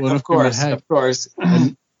 Yeah, right. Of course.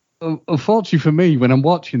 And unfortunately for me, when I'm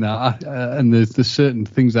watching that, and there's certain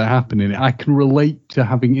things that happen in it, I can relate to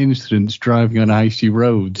having incidents driving on icy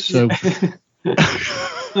roads. So,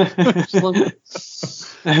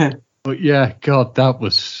 but yeah, God, that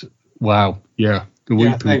was wow. Yeah, The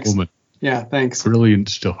Weeping Woman. Yeah, thanks. Brilliant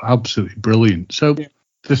stuff. Absolutely brilliant. So,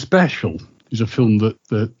 The Special is a film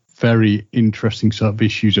that very interesting sort of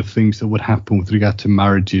issues of things that would happen with regard to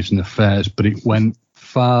marriages and affairs, but it went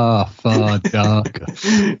far, far darker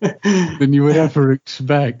than you would ever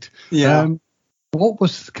expect. Yeah. What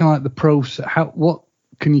was kind of like the process? What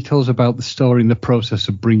can you tell us about the story and the process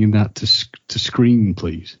of bringing that to screen,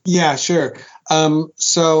 please? Yeah, sure.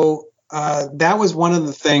 So that was one of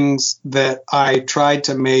the things that I tried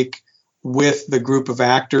to make with the group of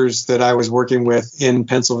actors that I was working with in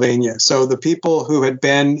Pennsylvania. So the people who had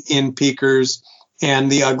been in Peekers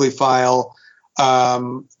and The Ugly File,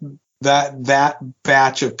 that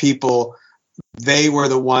batch of people, they were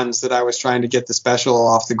the ones that I was trying to get the special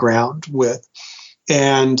off the ground with.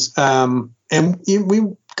 And we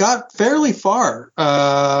got fairly far.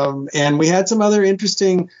 And we had some other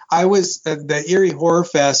interesting, I was at the Erie Horror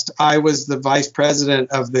Fest. I was the vice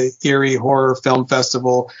president of the Erie Horror Film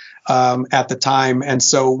Festival at the time. And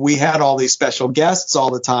so we had all these special guests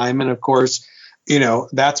all the time. And of course,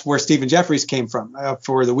 that's where Stephen Jeffries came from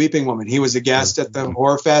for The Weeping Woman. He was a guest at the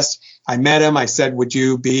Horror Fest. I met him. I said, would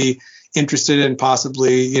you be interested in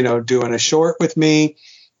possibly, doing a short with me?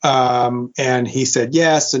 And he said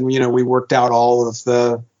yes. And, we worked out all of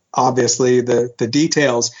the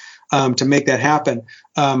details to make that happen.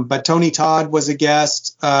 But Tony Todd was a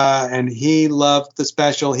guest, and he loved the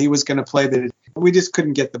special. He was going to play we just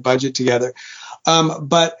couldn't get the budget together.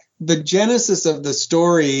 But the genesis of the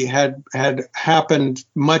story had happened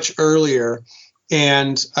much earlier.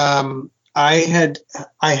 And I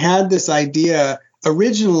had this idea.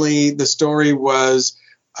 Originally, the story was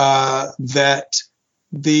that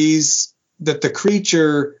the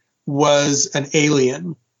creature was an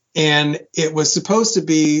alien, and it was supposed to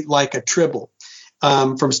be like a Tribble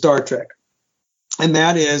from Star Trek. And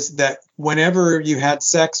that is that whenever you had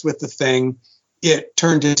sex with the thing, it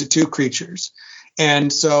turned into two creatures.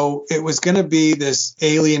 And so it was going to be this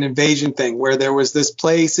alien invasion thing where there was this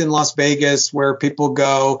place in Las Vegas where people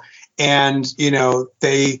go and,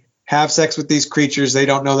 they have sex with these creatures. They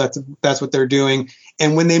don't know that's what they're doing.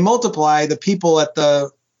 And when they multiply, the people at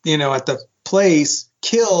the place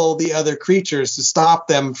kill the other creatures to stop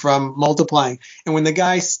them from multiplying. And when the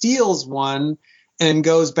guy steals one and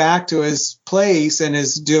goes back to his place and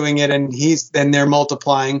is doing it, and they're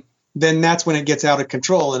multiplying, then that's when it gets out of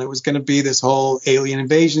control. And it was going to be this whole alien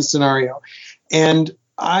invasion scenario. And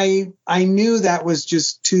I knew that was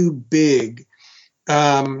just too big.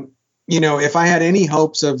 If I had any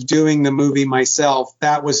hopes of doing the movie myself,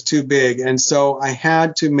 that was too big. And so I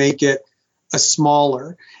had to make it a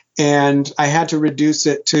smaller, and I had to reduce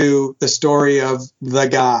it to the story of the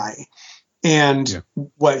guy and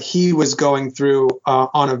what he was going through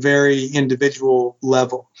on a very individual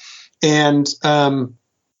level. And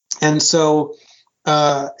so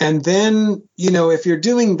then, if you're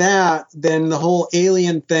doing that, then the whole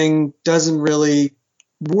alien thing doesn't really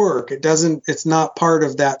work. It's not part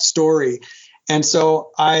of that story. And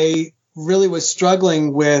so I really was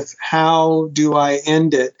struggling with how do I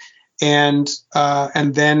end it? And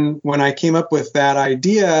then when I came up with that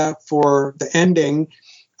idea for the ending,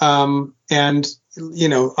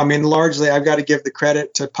 largely I've got to give the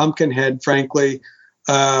credit to Pumpkinhead, frankly,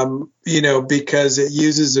 because it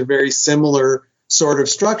uses a very similar sort of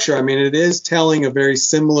structure. I mean, it is telling a very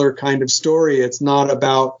similar kind of story. It's not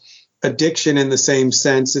about addiction in the same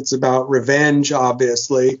sense. It's about revenge,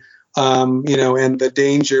 obviously, and the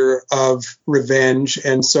danger of revenge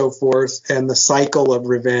and so forth, and the cycle of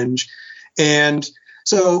revenge. And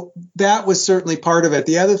so that was certainly part of it.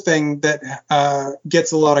 The other thing that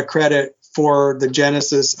gets a lot of credit for the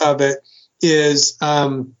genesis of it is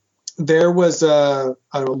there was a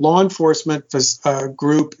law enforcement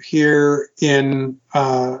group here in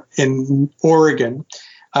Oregon,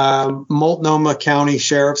 Multnomah County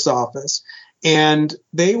Sheriff's Office. And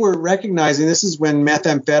they were recognizing, this is when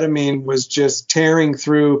methamphetamine was just tearing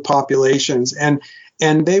through populations. And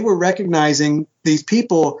they were recognizing these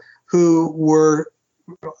people who were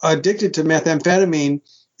addicted to methamphetamine,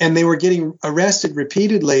 and they were getting arrested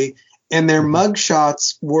repeatedly. And their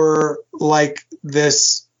mugshots were like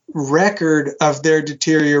this record of their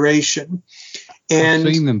deterioration. And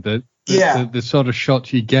I've seen them, but the sort of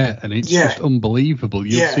shots you get, and it's just unbelievable.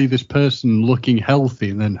 You'll see this person looking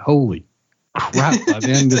healthy, and then holy crap, by the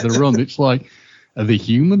end of the run, it's like, are they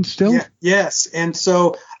human still? Yes. And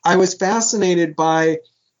so I was fascinated by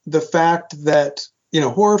the fact that,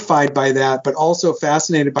 horrified by that, but also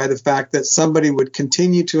fascinated by the fact that somebody would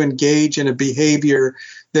continue to engage in a behavior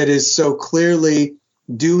that is so clearly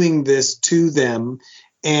doing this to them.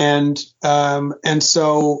 And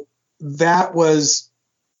so that was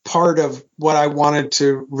part of what I wanted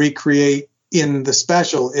to recreate in the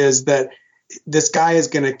special, is that this guy is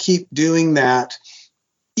going to keep doing that,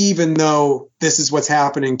 even though this is what's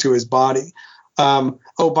happening to his body.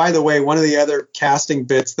 By the way, one of the other casting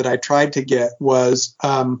bits that I tried to get was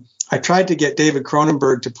I tried to get David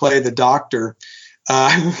Cronenberg to play the doctor.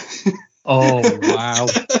 Oh, wow.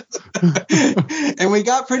 And we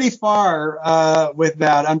got pretty far with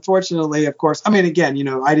that. Unfortunately, of course, I mean, again,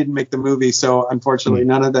 I didn't make the movie, so unfortunately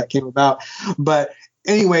none of that came about. But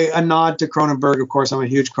anyway, a nod to Cronenberg. Of course, I'm a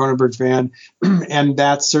huge Cronenberg fan, and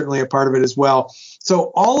that's certainly a part of it as well.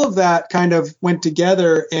 So all of that kind of went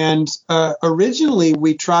together, and originally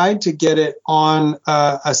we tried to get it on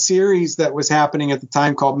a series that was happening at the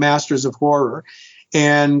time called Masters of Horror.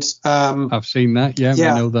 And I've seen that. Yeah,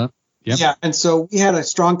 I know that. Yep. Yeah, and so we had a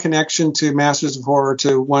strong connection to Masters of Horror,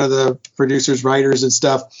 to one of the producers, writers, and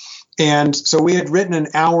stuff. And so we had written an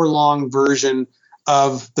hour-long version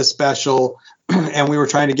of the special, and we were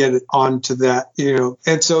trying to get it onto that,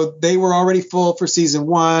 And so they were already full for season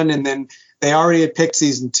 1, and then they already had picked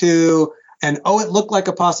season 2, and it looked like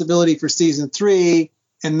a possibility for season 3,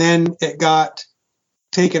 and then it got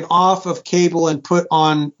taken off of cable and put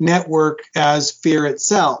on network as Fear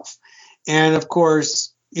itself. And of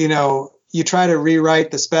course, you try to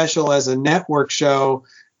rewrite the special as a network show,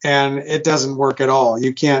 and it doesn't work at all.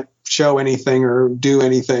 You can't show anything or do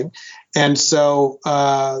anything. And so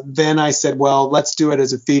then I said, well, let's do it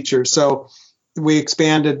as a feature. So we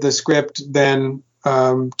expanded the script then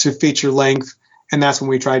to feature length, and that's when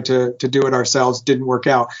we tried to do it ourselves. Didn't work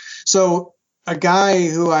out. So a guy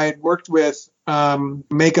who I had worked with,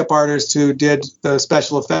 makeup artist who did the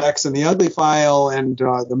special effects in The Ugly File and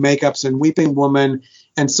the makeups in Weeping Woman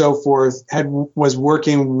and so forth, was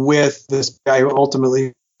working with this guy who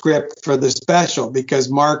ultimately script for the special, because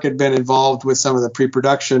Mark had been involved with some of the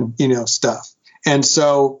pre-production, stuff. And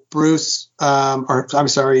so Bruce, his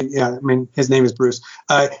name is Bruce.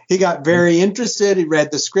 He got very interested. He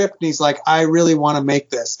read the script and he's like, I really want to make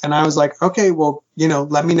this. And I was like, okay, well,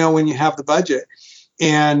 let me know when you have the budget.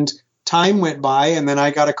 And time went by, and then I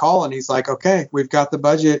got a call and he's like, okay, we've got the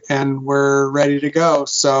budget and we're ready to go.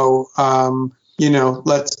 So,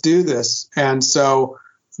 let's do this. And so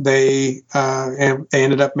they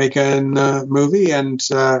ended up making a movie, and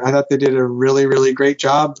I thought they did a really, really great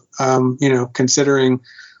job, considering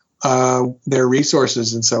their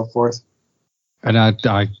resources and so forth. And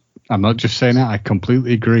I'm not just saying that, I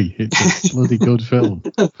completely agree. It's a bloody good film.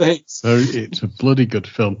 Thanks. So it's a bloody good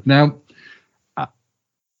film. Now,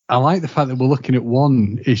 I like the fact that we're looking at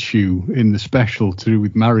one issue in the special to do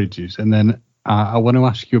with marriages, and then I want to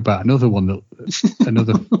ask you about another one,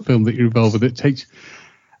 another film that you're involved with. It takes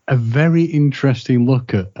a very interesting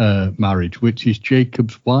look at marriage, which is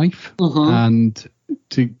Jacob's Wife. Mm-hmm. And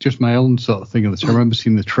to just my own sort of thing on this, I remember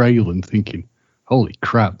seeing the trailer and thinking, holy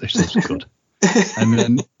crap, this looks good. And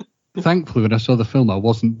then thankfully when I saw the film, I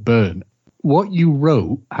wasn't burnt. What you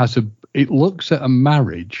wrote it looks at a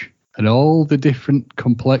marriage and all the different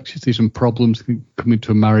complexities and problems that come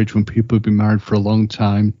into a marriage when people have been married for a long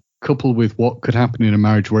time, coupled with what could happen in a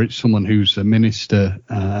marriage where it's someone who's a minister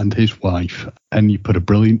and his wife, and you put a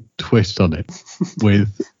brilliant twist on it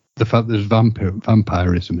with the fact there's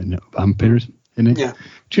vampirism in it. Yeah.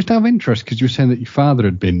 Just out of interest, because you were saying that your father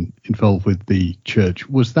had been involved with the church.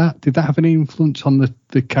 Did that have any influence on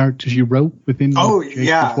the characters you wrote within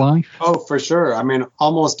Jacob's Wife? Oh, for sure. I mean,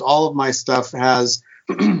 almost all of my stuff has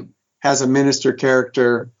a minister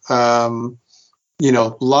character. Lots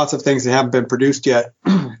of things that haven't been produced yet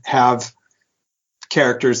have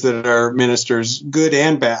characters that are ministers, good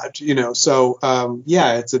and bad, So,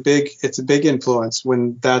 it's a big influence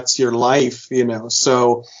when that's your life,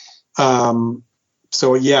 So, I'm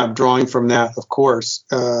drawing from that, of course.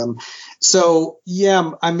 I've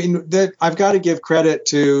got to give credit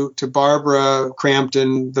to Barbara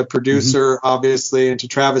Crampton, the producer, mm-hmm. obviously, and to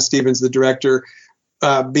Travis Stevens, the director,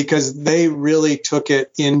 because they really took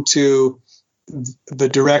it into the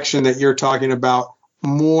direction that you're talking about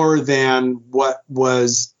more than what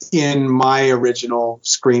was in my original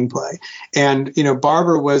screenplay. And,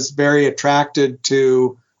 Barbara was very attracted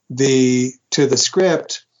to the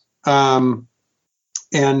script. And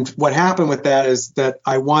what happened with that is that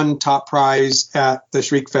I won top prize at the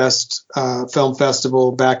Shriekfest Film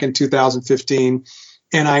Festival back in 2015.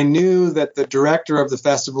 And I knew that the director of the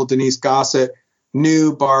festival, Denise Gossett,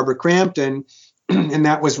 knew Barbara Crampton. And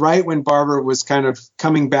that was right when Barbara was kind of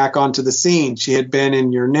coming back onto the scene. She had been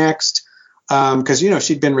in You're Next because,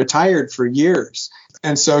 she'd been retired for years.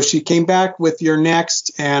 And so she came back with You're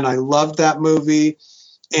Next, and I loved that movie.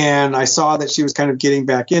 And I saw that she was kind of getting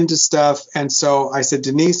back into stuff. And so I said,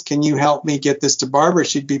 Denise, can you help me get this to Barbara?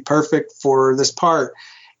 She'd be perfect for this part.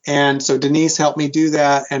 And so Denise helped me do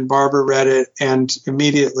that. And Barbara read it and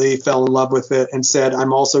immediately fell in love with it and said,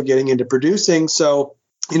 I'm also getting into producing. So,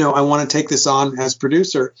 I want to take this on as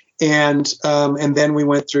producer. And then we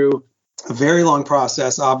went through a very long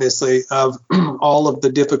process, obviously, of all of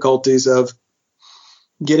the difficulties of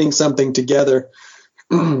getting something together.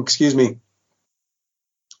 Excuse me.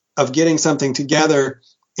 Of getting something together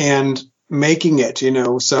and making it,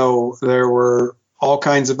 so there were all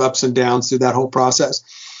kinds of ups and downs through that whole process.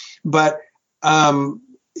 But, to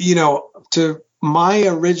my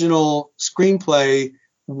original screenplay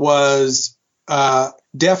was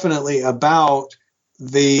definitely about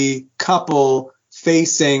the couple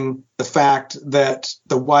facing the fact that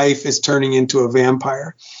the wife is turning into a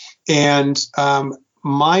vampire. And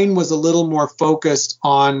mine was a little more focused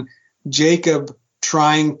on Jacob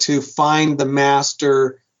trying to find the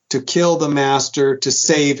master, to kill the master, to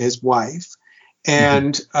save his wife.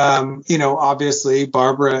 And, obviously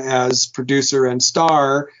Barbara as producer and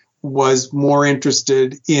star was more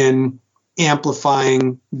interested in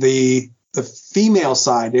amplifying the female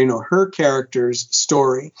side, her character's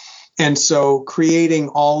story. And so creating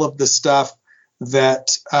all of the stuff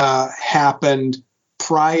that happened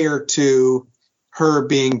prior to her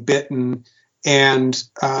being bitten and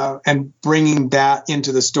bringing that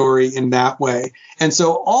into the story in that way. And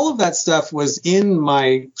so all of that stuff was in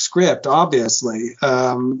my script, obviously,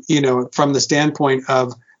 from the standpoint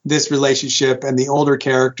of this relationship and the older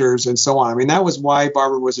characters and so on. I mean, that was why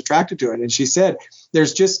Barbara was attracted to it. And she said,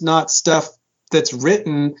 there's just not stuff that's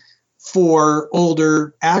written for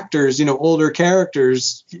older actors, older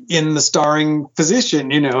characters in the starring position.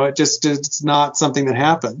 It's not something that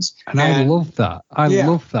happens. And I love that. I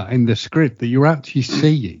love that in the script that you're actually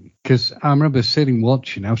seeing, because I remember sitting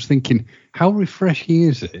watching, I was thinking, how refreshing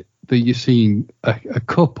is it that you're seeing a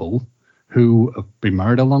couple who have been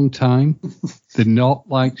married a long time. They're not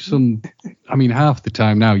like half the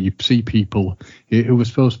time now you see people who were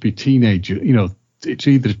supposed to be teenagers, it's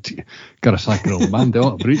either got a psycho old man,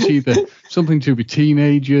 don't it? But it's either something to be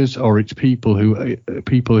teenagers, or it's people who are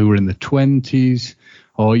in the 20s,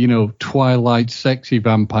 or Twilight sexy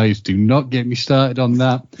vampires. Do not get me started on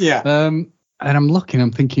that. Yeah. And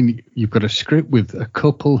I'm thinking you've got a script with a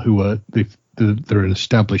couple who are they're an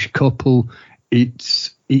established couple.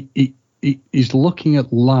 It is looking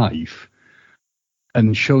at life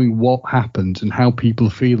and showing what happens and how people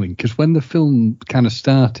are feeling. Because when the film kind of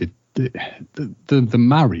started, they're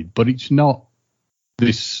married, but it's not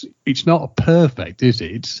perfect, is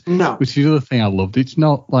it? No. Which is the other thing I loved. It's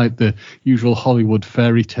not like the usual Hollywood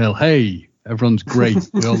fairy tale. Hey, everyone's great.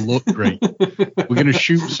 They all look great. We're going to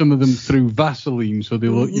shoot some of them through Vaseline so they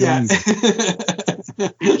look younger.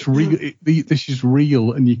 It's real. This is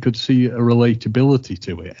real, and you could see a relatability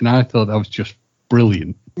to it. And I thought that was just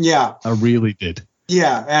brilliant. Yeah, I really did.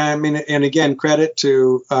 Yeah, and again, credit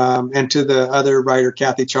to and to the other writer,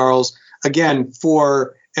 Kathy Charles, again,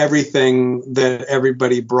 for everything that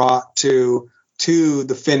everybody brought to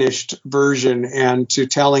the finished version and to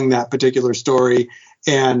telling that particular story,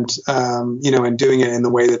 and and doing it in the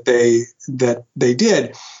way that they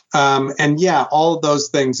did. And yeah, all of those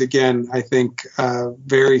things, again, I think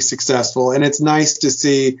very successful. And it's nice to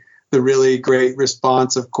see the really great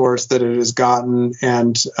response, of course, that it has gotten.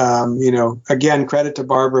 And, again, credit to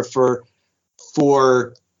Barbara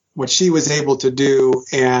for what she was able to do.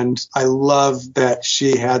 And I love that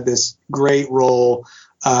she had this great role.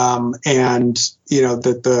 And,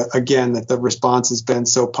 that the response has been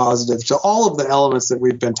so positive to all of the elements that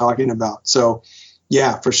we've been talking about. So,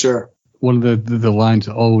 yeah, for sure. One of the lines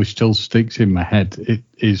that always still sticks in my head, it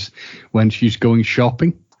is when she's going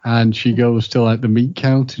shopping and she goes to like the meat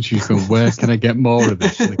count and she's going, where can I get more of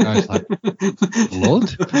this? And the guy's like,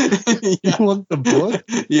 blood? Yeah. You want the blood?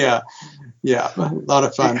 Yeah. Yeah. A lot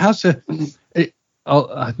of fun. It has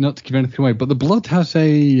not to give anything away, but the blood has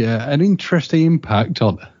an interesting impact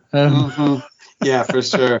on her. Yeah, for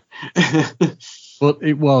sure. But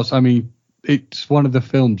it was, it's one of the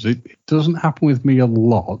films. It doesn't happen with me a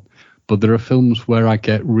lot, but there are films where I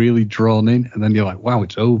get really drawn in and then you're like, wow,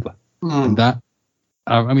 it's over. And that,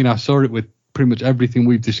 I saw it with pretty much everything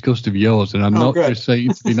we've discussed of yours, and I'm not just saying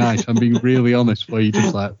it to be nice. I'm being really honest, where you're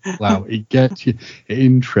just like, wow, it gets you, it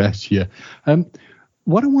interests you.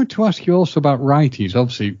 What I want to ask you also about writing is,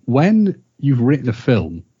 obviously, when you've written a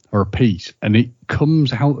film or a piece and it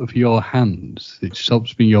comes out of your hands, it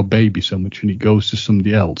stops being your baby so much and it goes to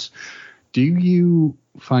somebody else, do you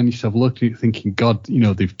find yourself looking at it thinking, God,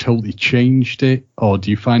 they've totally changed it? Or do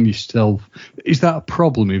you find yourself, is that a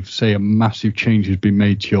problem if, say, a massive change has been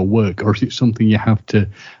made to your work, or is it something you have to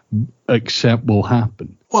accept will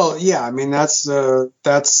happen? Well, yeah,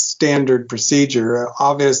 that's standard procedure,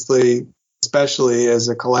 obviously, especially as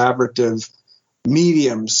a collaborative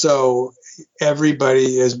medium. So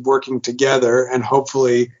everybody is working together and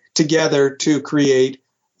hopefully together to create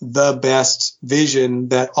the best vision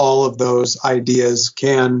that all of those ideas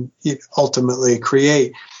can ultimately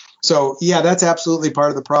create. So yeah, that's absolutely part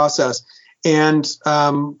of the process. And,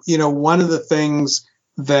 one of the things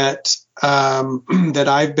that, that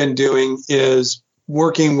I've been doing is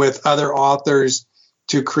working with other authors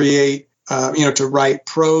to create, to write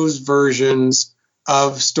prose versions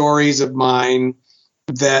of stories of mine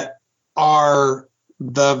that are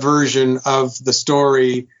the version of the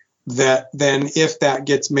story that then, if that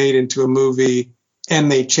gets made into a movie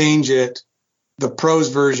and they change it, the prose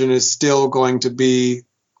version is still going to be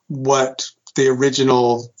what the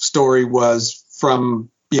original story was from,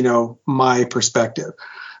 my perspective.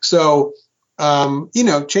 So,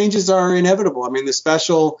 changes are inevitable. The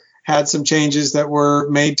special had some changes that were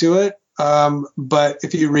made to it. But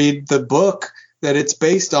if you read the book that it's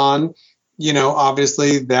based on,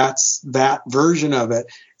 obviously that's that version of it.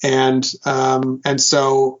 And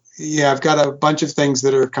so, yeah, I've got a bunch of things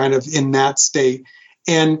that are kind of in that state.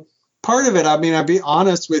 And part of it, I mean, I'll be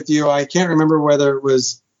honest with you, I can't remember whether it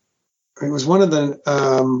was one of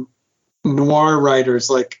the noir writers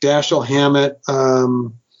like Dashiell Hammett,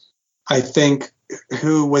 I think,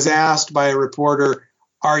 who was asked by a reporter,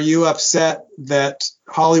 "Are you upset that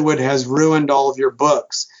Hollywood has ruined all of your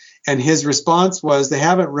books?" And his response was, "They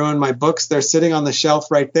haven't ruined my books. They're sitting on the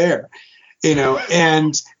shelf right there."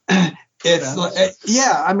 And it's like,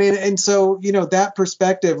 yeah, I mean, and so, that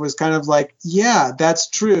perspective was kind of like, yeah, that's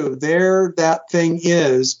true. There, that thing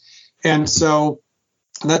is. And so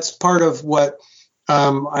that's part of what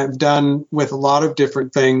I've done with a lot of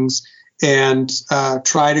different things, and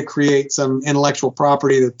try to create some intellectual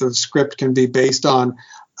property that the script can be based on.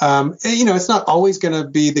 It's not always going to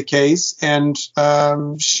be the case. And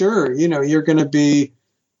sure, you're going to be,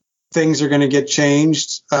 things are going to get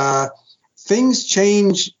changed. Things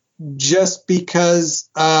change just because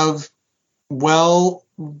of, well,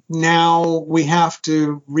 now we have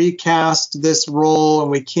to recast this role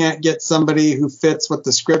and we can't get somebody who fits what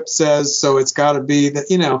the script says. So it's got to be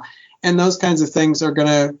that, and those kinds of things are going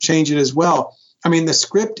to change it as well. I mean, the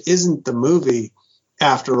script isn't the movie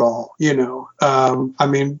after all, I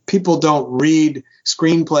mean, people don't read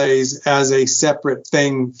screenplays as a separate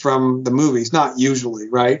thing from the movies, not usually,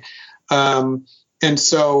 right? And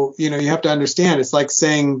so, you have to understand, it's like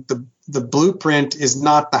saying the blueprint is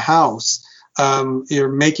not the house. You're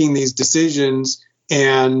making these decisions,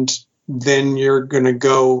 and then you're going to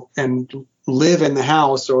go and live in the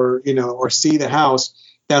house or see the house.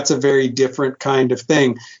 That's a very different kind of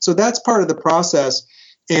thing. So that's part of the process.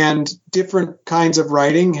 And different kinds of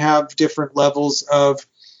writing have different levels of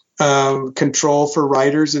control for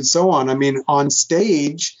writers and so on. I mean, on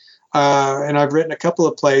stage, and I've written a couple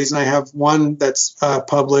of plays, and I have one that's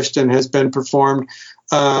published and has been performed.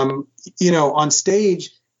 On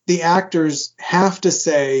stage, the actors have to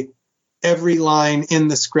say every line in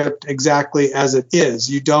the script exactly as it is.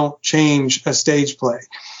 You don't change a stage play.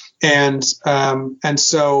 And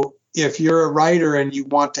so if you're a writer and you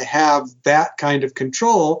want to have that kind of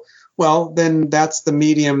control, well, then that's the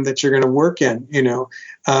medium that you're going to work in,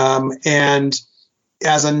 and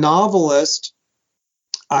as a novelist,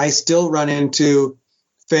 I still run into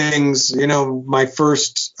things, my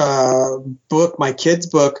first book, my kids'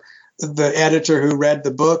 book, the editor who read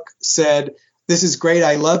the book said, "This is great.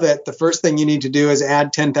 I love it. The first thing you need to do is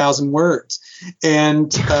add 10,000 words.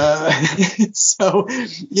 And so,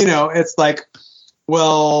 it's like,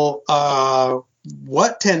 well,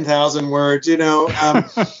 what 10,000 words,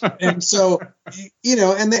 and so,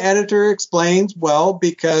 and the editor explains, well,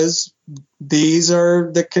 because these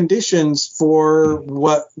are the conditions for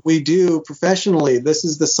what we do professionally. This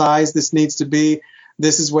is the size this needs to be.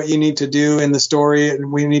 This is what you need to do in the story.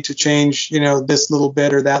 And we need to change, this little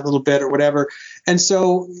bit or that little bit or whatever. And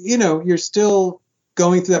so, you're still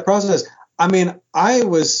going through that process. I mean, I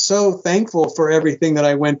was so thankful for everything that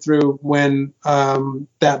I went through when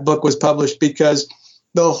that book was published, because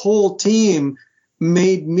the whole team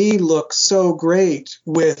made me look so great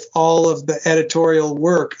with all of the editorial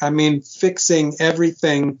work. I mean, fixing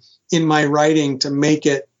everything in my writing to make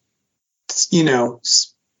it,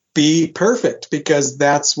 be perfect, because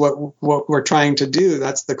that's what we're trying to do.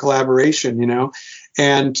 That's the collaboration,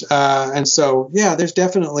 and so, yeah, there's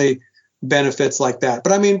definitely benefits like that.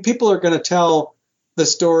 But I mean, people are going to tell the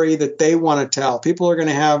story that they want to tell. People are going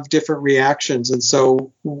to have different reactions. And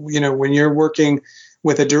so, when you're working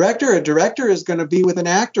with a director is going to be with an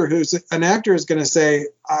actor is going to say,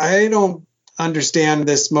 "I don't understand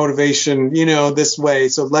this motivation, this way.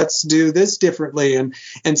 So let's do this differently," and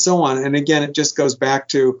so on. And again, it just goes back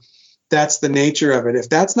to, that's the nature of it. If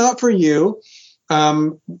that's not for you,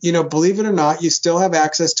 believe it or not, you still have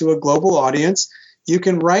access to a global audience. You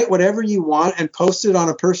can write whatever you want and post it on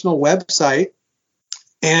a personal website,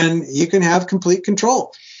 and you can have complete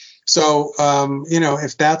control. So,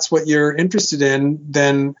 if that's what you're interested in,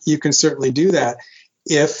 then you can certainly do that.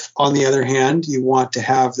 If, on the other hand, you want to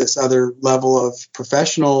have this other level of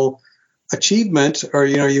professional achievement, or,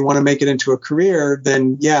 you want to make it into a career,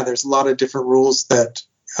 then, yeah, there's a lot of different rules that,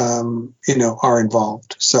 are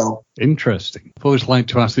involved. So interesting. I've always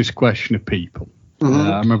liked to ask this question of people.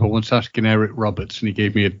 I remember once asking Eric Roberts, and he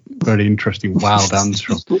gave me a very interesting, wild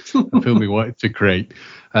answer on a film he wanted to create,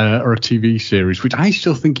 or a TV series, which I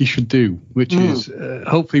still think he should do, which is,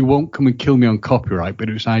 hopefully won't come and kill me on copyright, but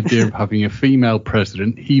it was an idea of having a female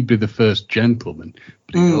president. He'd be the first gentleman,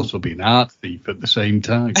 but he'd also be an art thief at the same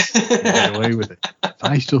time. Get away with it.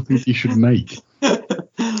 I still think he should make.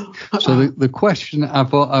 So the question I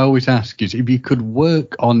always ask is, if you could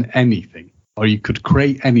work on anything or you could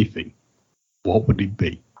create anything, what would it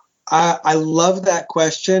be? I love that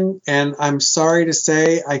question, and I'm sorry to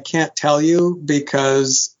say I can't tell you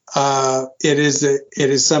because it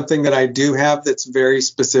is something that I do have that's very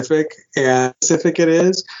specific, and specific it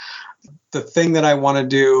is. The thing that I want to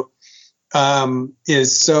do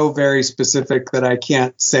is so very specific that I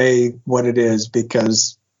can't say what it is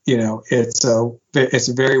because it's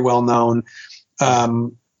a very well known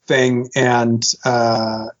thing, and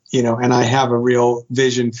and I have a real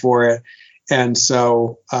vision for it. And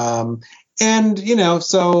so, so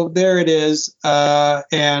there it is.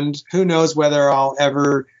 And who knows whether I'll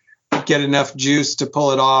ever get enough juice to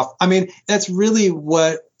pull it off. I mean, that's really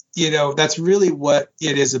what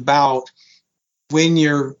it is about when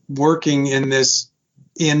you're working in this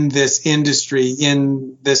industry,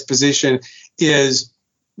 in this position, is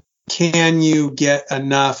can you get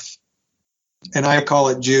enough, and I call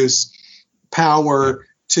it juice, power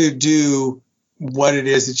to do what it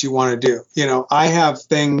is that you want to do. I have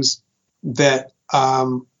things that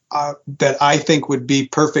that I think would be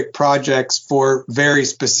perfect projects for very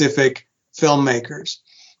specific filmmakers.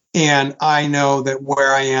 And I know that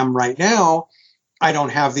where I am right now, I don't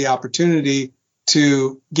have the opportunity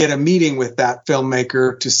to get a meeting with that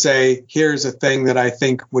filmmaker to say, here's a thing that I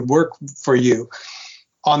think would work for you.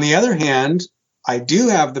 On the other hand, I do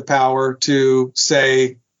have the power to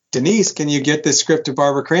say, Denise, can you get this script to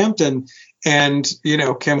Barbara Crampton? And,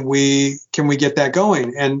 can we get that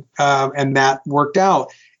going? And that worked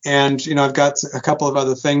out. And, I've got a couple of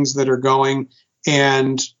other things that are going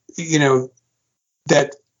and,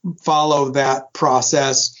 that follow that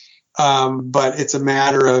process. But it's a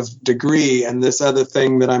matter of degree. And this other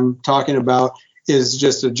thing that I'm talking about is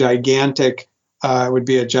just a gigantic, it would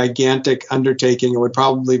be a gigantic undertaking. It would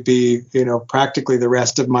probably be, practically the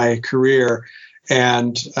rest of my career.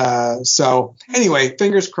 And so anyway,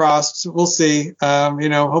 fingers crossed, we'll see.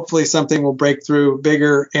 Hopefully something will break through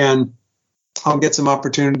bigger and I'll get some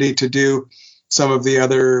opportunity to do some of the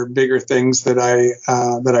other bigger things that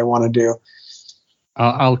I want to do.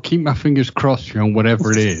 I'll keep my fingers crossed on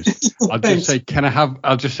whatever it is. I'll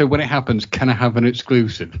just say when it happens, can I have an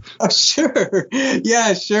exclusive? Oh, sure.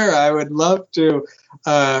 Yeah, sure. I would love to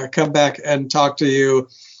come back and talk to you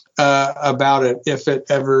about it if it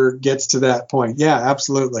ever gets to that point. Yeah,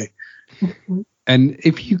 absolutely. And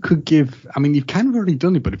if you could give, you've kind of already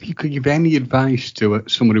done it, but if you could give any advice to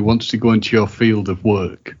someone who wants to go into your field of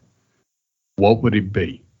work, what would it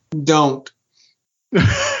be? Don't.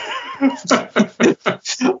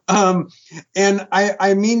 And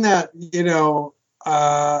I mean that,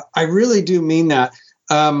 I really do mean that.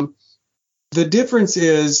 The difference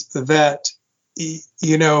is that,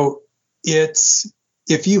 it's,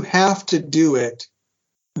 if you have to do it,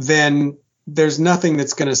 then there's nothing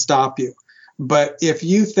that's going to stop you. But if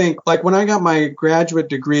you think, like when I got my graduate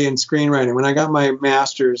degree in screenwriting, when I got my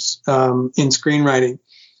master's in screenwriting,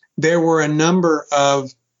 there were a number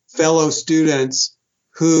of fellow students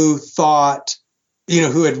who thought,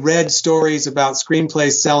 who had read stories about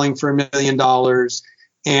screenplays selling for $1 million.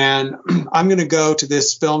 And I'm going to go to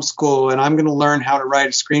this film school and I'm going to learn how to write a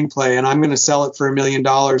screenplay and I'm going to sell it for $1 million.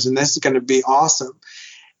 And this is going to be awesome.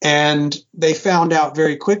 And they found out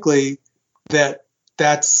very quickly that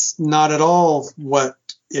that's not at all what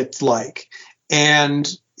it's like. And,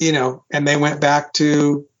 and they went back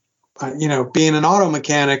to, being an auto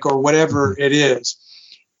mechanic or whatever it is.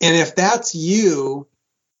 And if that's you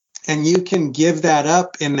and you can give that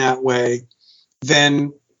up in that way,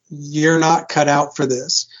 then you're not cut out for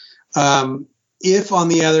this. If, on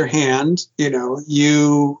the other hand,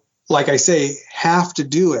 you, like I say, have to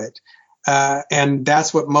do it, and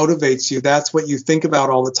that's what motivates you, that's what you think about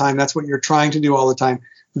all the time, that's what you're trying to do all the time,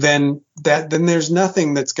 then there's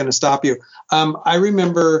nothing that's going to stop you. I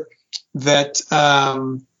remember that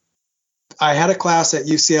I had a class at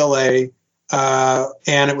UCLA,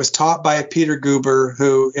 and it was taught by Peter Guber,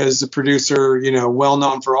 who is a producer, well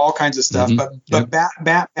known for all kinds of stuff. But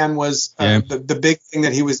Batman was the big thing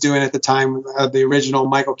that he was doing at the time, the original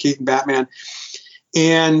Michael Keaton Batman.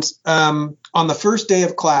 And on the first day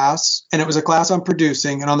of class, and it was a class on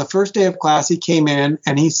producing, and on the first day of class, he came in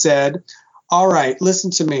and he said, all right, listen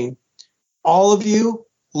to me. All of you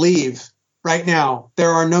leave right now. There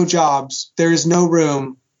are no jobs. There is no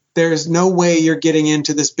room. There's no way you're getting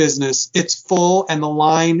into this business. It's full and the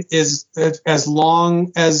line is as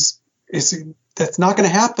long as that's not going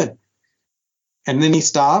to happen. And then he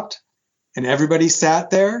stopped and everybody sat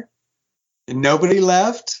there and nobody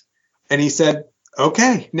left. And he said,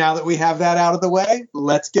 okay, now that we have that out of the way,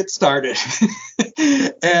 let's get started.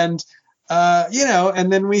 And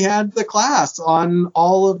and then we had the class on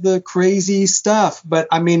all of the crazy stuff. But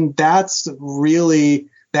I mean, that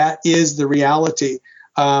is the reality.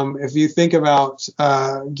 If you think about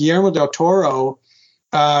Guillermo del Toro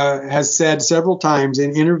has said several times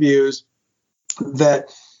in interviews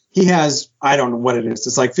that he has, I don't know what it is,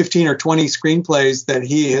 it's like 15 or 20 screenplays that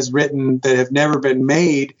he has written that have never been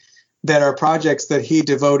made, that are projects that he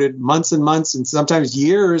devoted months and months and sometimes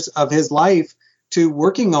years of his life to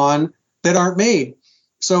working on that aren't made.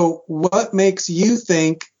 So what makes you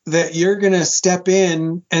think that you're going to step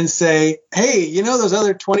in and say, hey, those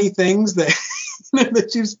other 20 things that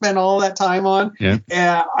that you've spent all that time on,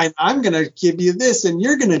 I'm going to give you this and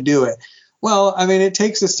you're going to do it? Well, I mean, it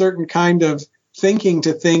takes a certain kind of thinking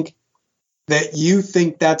to think that you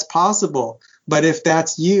think that's possible. But if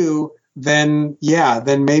that's you, then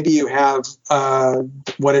maybe you have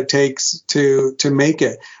what it takes to make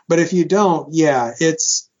it. But if you don't,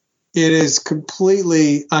 it is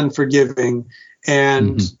completely unforgiving.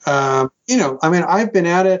 And, I mean, I've been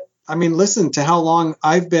at it. I mean, listen to how long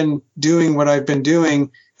I've been doing what I've been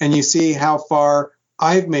doing, and you see how far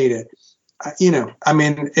I've made it. I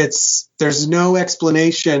mean, there's no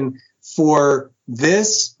explanation for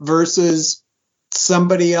this versus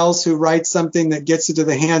somebody else who writes something that gets into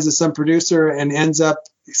the hands of some producer and ends up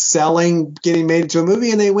getting made into a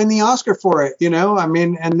movie, and they win the Oscar for it, I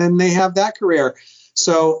mean, and then they have that career.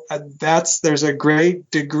 So there's a great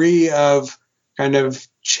degree of kind of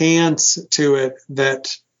chance to it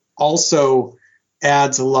that also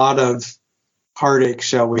adds a lot of heartache,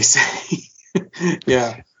 shall we say.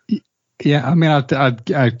 Yeah. Yeah, I mean,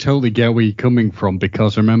 I totally get where you're coming from,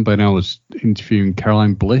 because I remember when I was interviewing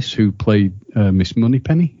Caroline Bliss, who played Miss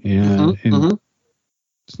Moneypenny in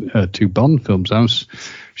 2 Bond films.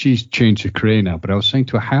 She's changed her career now, but I was saying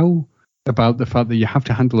to her, how about the fact that you have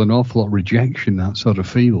to handle an awful lot of rejection in that sort of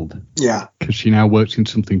field? Yeah. Because she now works in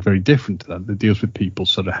something very different to that deals with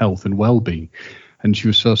people's sort of health and well-being. And she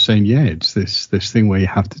was sort of saying, it's this thing where you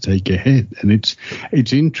have to take a hit. And it's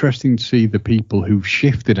interesting to see the people who've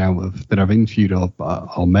shifted out of, that I've interviewed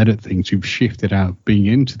or met at things, who've shifted out being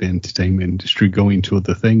into the entertainment industry, going to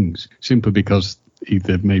other things, simply because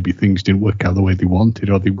either maybe things didn't work out the way they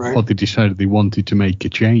wanted, or they decided they wanted to make a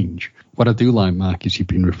change. What I do like, Mark, is you've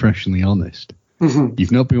been refreshingly honest. Mm-hmm.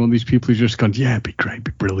 You've not been one of these people who's just gone, it'd be great,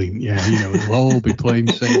 be brilliant. Yeah, it'll all be plain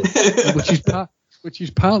sailing, which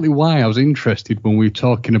is partly why I was interested when we were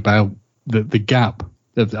talking about the gap.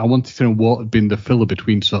 I wanted to know what had been the filler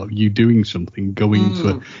between sort of you doing something, going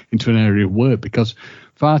into an area of work, because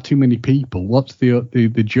far too many people, what's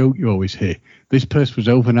the joke you always hear? This person was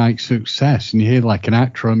overnight success, and you hear like an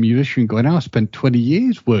actor or a musician going, I spent 20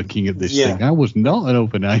 years working at this thing. I was not an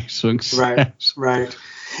overnight success. Right.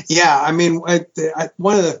 Yeah, I mean,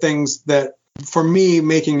 one of the things that, for me,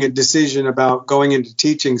 making a decision about going into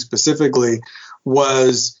teaching specifically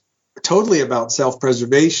was totally about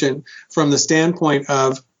self-preservation, from the standpoint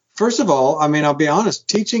of, first of all, I mean, I'll be honest,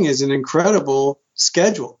 teaching is an incredible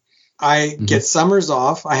schedule. I get summers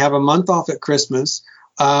off. I have a month off at Christmas.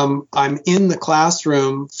 I'm in the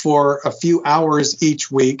classroom for a few hours each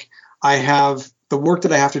week. I have the work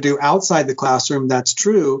that I have to do outside the classroom. That's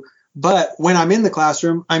true. But when I'm in the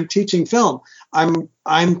classroom, I'm teaching film.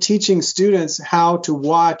 I'm teaching students how to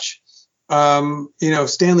watch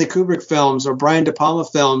Stanley Kubrick films, or Brian De Palma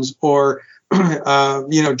films, or,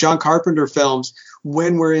 John Carpenter films.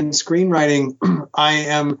 When we're in screenwriting, I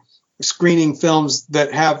am screening films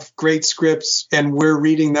that have great scripts, and we're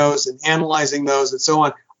reading those and analyzing those and so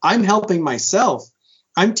on. I'm helping myself.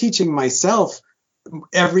 I'm teaching myself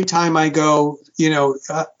every time I go,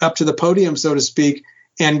 up to the podium, so to speak,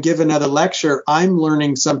 and give another lecture. I'm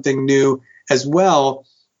learning something new as well.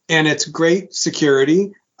 And it's great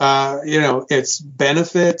security. It's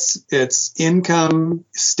benefits, it's income,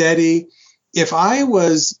 steady. If I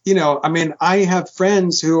was, I have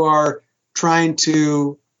friends who are trying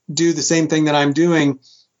to do the same thing that I'm doing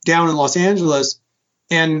down in Los Angeles,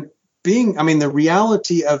 and the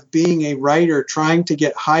reality of being a writer, trying to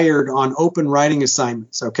get hired on open writing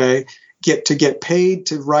assignments, get paid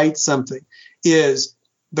to write something, is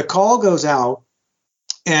the call goes out,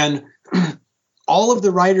 and all of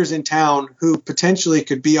the writers in town who potentially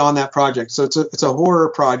could be on that project. So it's a horror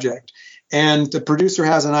project, and the producer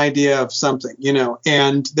has an idea of something,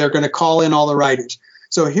 and they're going to call in all the writers.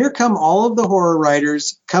 So here come all of the horror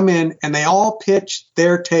writers come in, and they all pitch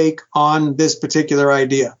their take on this particular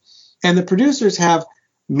idea. And the producers have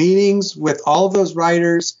meetings with all of those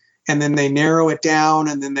writers, and then they narrow it down,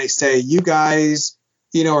 and then they say, you guys,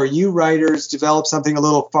 or you writers develop something a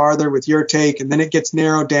little farther with your take, and then it gets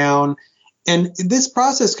narrowed down. And this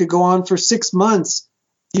process could go on for 6 months,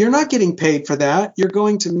 you're not getting paid for that. You're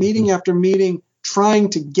going to meeting after meeting trying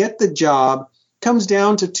to get the job. Comes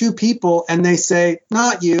down to two people and they say,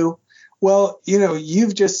 not you. Well,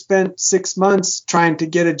 you've just spent 6 months trying to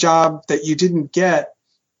get a job that you didn't get.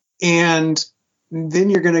 And then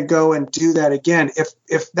you're going to go and do that again.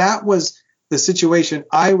 If that was the situation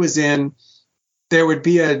I was in, there would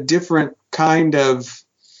be a different kind of,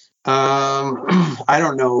 I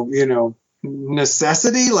don't know,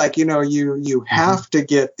 necessity. Like, you have to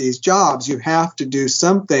get these jobs. You have to do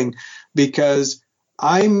something, because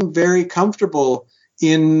I'm very comfortable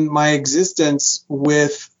in my existence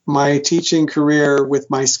with my teaching career, with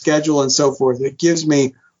my schedule and so forth. It gives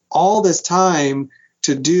me all this time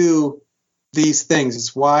to do these things.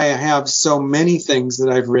 It's why I have so many things that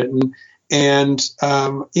I've written. And,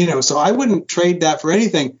 so I wouldn't trade that for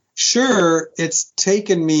anything. Sure, it's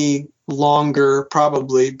taken me longer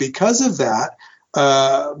probably because of that.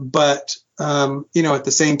 But at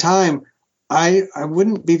the same time, I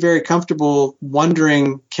wouldn't be very comfortable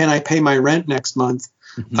wondering, can I pay my rent next month?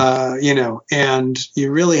 And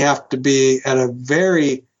you really have to be at a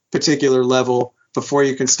very particular level before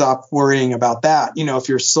you can stop worrying about that. If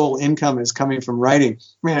your sole income is coming from writing,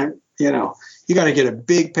 man, you got to get a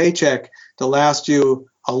big paycheck to last you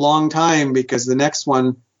a long time, because the next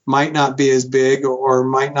one might not be as big or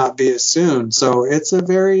might not be as soon. So it's a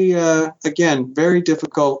very, very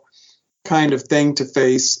difficult kind of thing to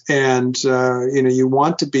face. And, you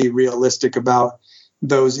want to be realistic about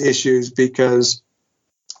those issues, because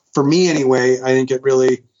for me anyway, I think it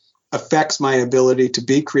really affects my ability to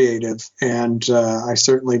be creative. And I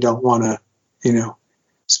certainly don't want to,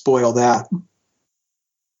 spoil that.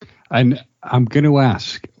 And I'm going to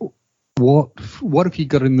ask, what have you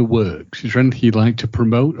got in the works? Is there anything you'd like to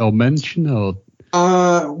promote or mention? Or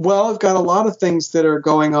well, I've got a lot of things that are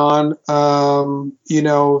going on.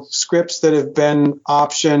 Scripts that have been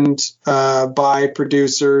optioned by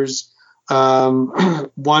producers.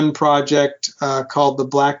 One project called The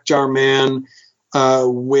Black Jar Man,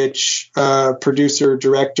 which producer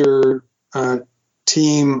director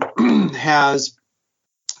team has.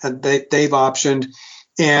 They've optioned,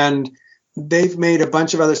 and they've made a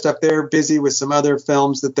bunch of other stuff. They're busy with some other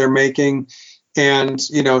films that they're making. And,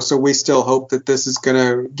 so we still hope that this is going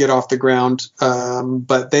to get off the ground.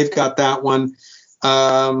 But they've got that one.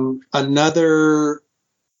 Another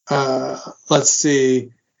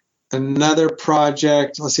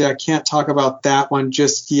project. I can't talk about that one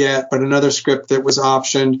just yet, but another script that was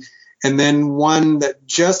optioned. And then one that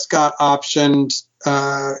just got optioned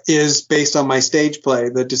is based on my stage play,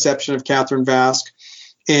 The Deception of Catherine Vask.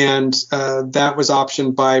 And that was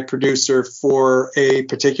optioned by a producer for a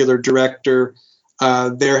particular director.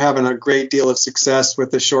 They're having a great deal of success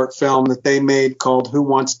with a short film that they made called Who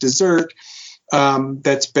Wants Dessert?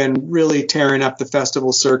 That's been really tearing up the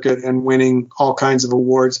festival circuit and winning all kinds of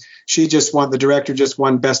awards. The director just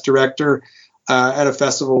won Best Director at a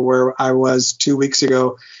festival where I was 2 weeks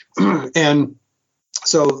ago. And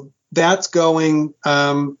so that's going,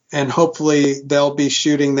 and hopefully they'll be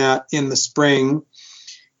shooting that in the spring.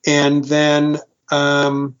 And then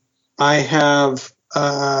I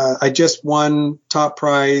just won top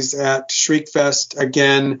prize at Shriekfest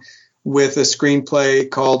again with a screenplay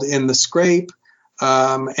called In the Scrape.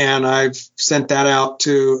 And I've sent that out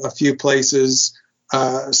to a few places.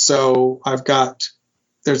 So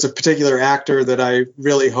there's a particular actor that I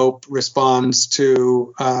really hope responds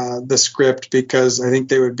to the script, because I think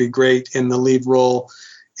they would be great in the lead role.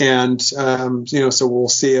 And, so we'll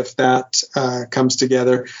see if that comes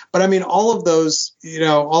together. But I mean, all of those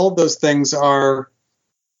things are,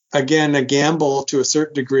 again, a gamble to a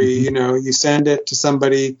certain degree. You send it to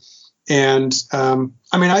somebody, and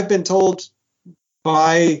I've been told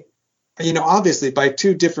by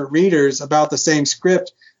two different readers about the same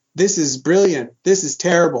script, this is brilliant, this is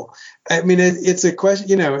terrible. I mean, it's a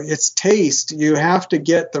question, it's taste. You have to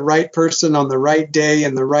get the right person on the right day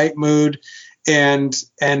in the right mood, and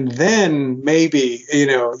then maybe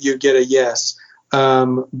you get a yes.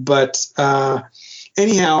 But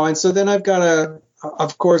anyhow, and so then I've got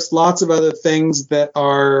of course, lots of other things that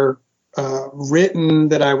are written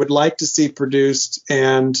that I would like to see produced.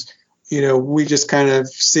 And, we just kind of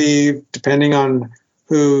see, depending on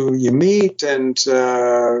who you meet and,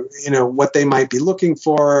 what they might be looking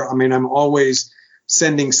for. I mean, I'm always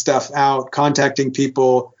sending stuff out, contacting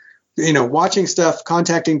people, watching stuff,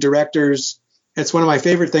 contacting directors. It's one of my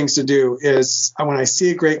favorite things to do is when I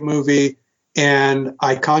see a great movie and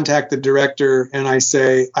I contact the director and I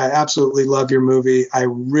say, I absolutely love your movie. I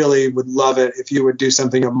really would love it if you would do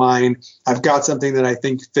something of mine. I've got something that I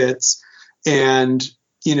think fits. And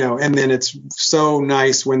and then it's so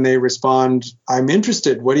nice when they respond, I'm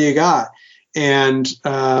interested. What do you got? And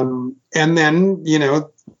then,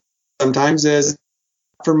 sometimes is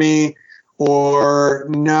for me, or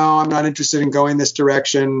no, I'm not interested in going this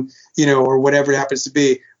direction, or whatever it happens to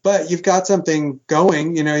be. But you've got something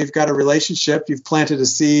going, you've got a relationship, you've planted a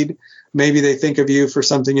seed. Maybe they think of you for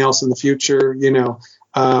something else in the future,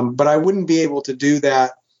 but I wouldn't be able to do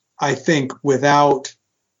that, I think, without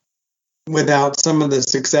some of the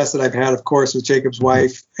success that I've had, of course, with Jacob's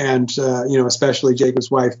Wife and, especially Jacob's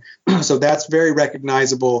Wife. So that's very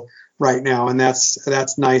recognizable right now. And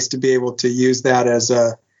that's nice to be able to use that as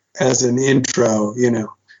an intro,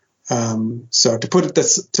 So to put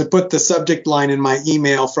the subject line in my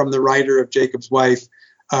email from the writer of Jacob's Wife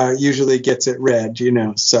usually gets it read,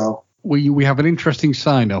 so. We have an interesting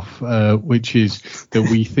sign-off, which is that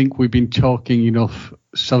we think we've been talking enough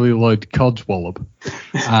celluloid codswallop.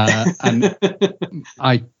 And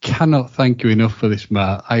I cannot thank you enough for this,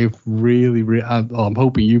 Matt. I've really, I'm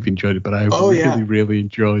hoping you've enjoyed it, but I've really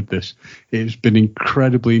enjoyed this. It's been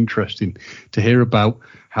incredibly interesting to hear about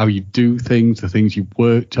how you do things, the things you've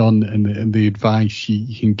worked on, and the advice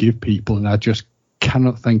you can give people. And I just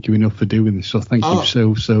cannot thank you enough for doing this. So thank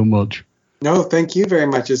you so much. No, thank you very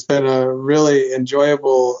much. It's been a really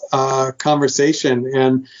enjoyable conversation.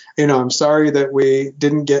 And, I'm sorry that we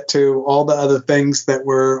didn't get to all the other things that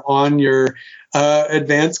were on your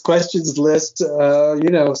advanced questions list,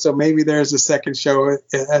 so maybe there's a second show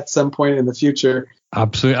at some point in the future.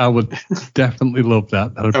 Absolutely. I would definitely love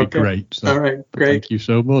that. That would be great. So, all right. Great. Thank you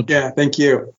so much. Yeah. Thank you.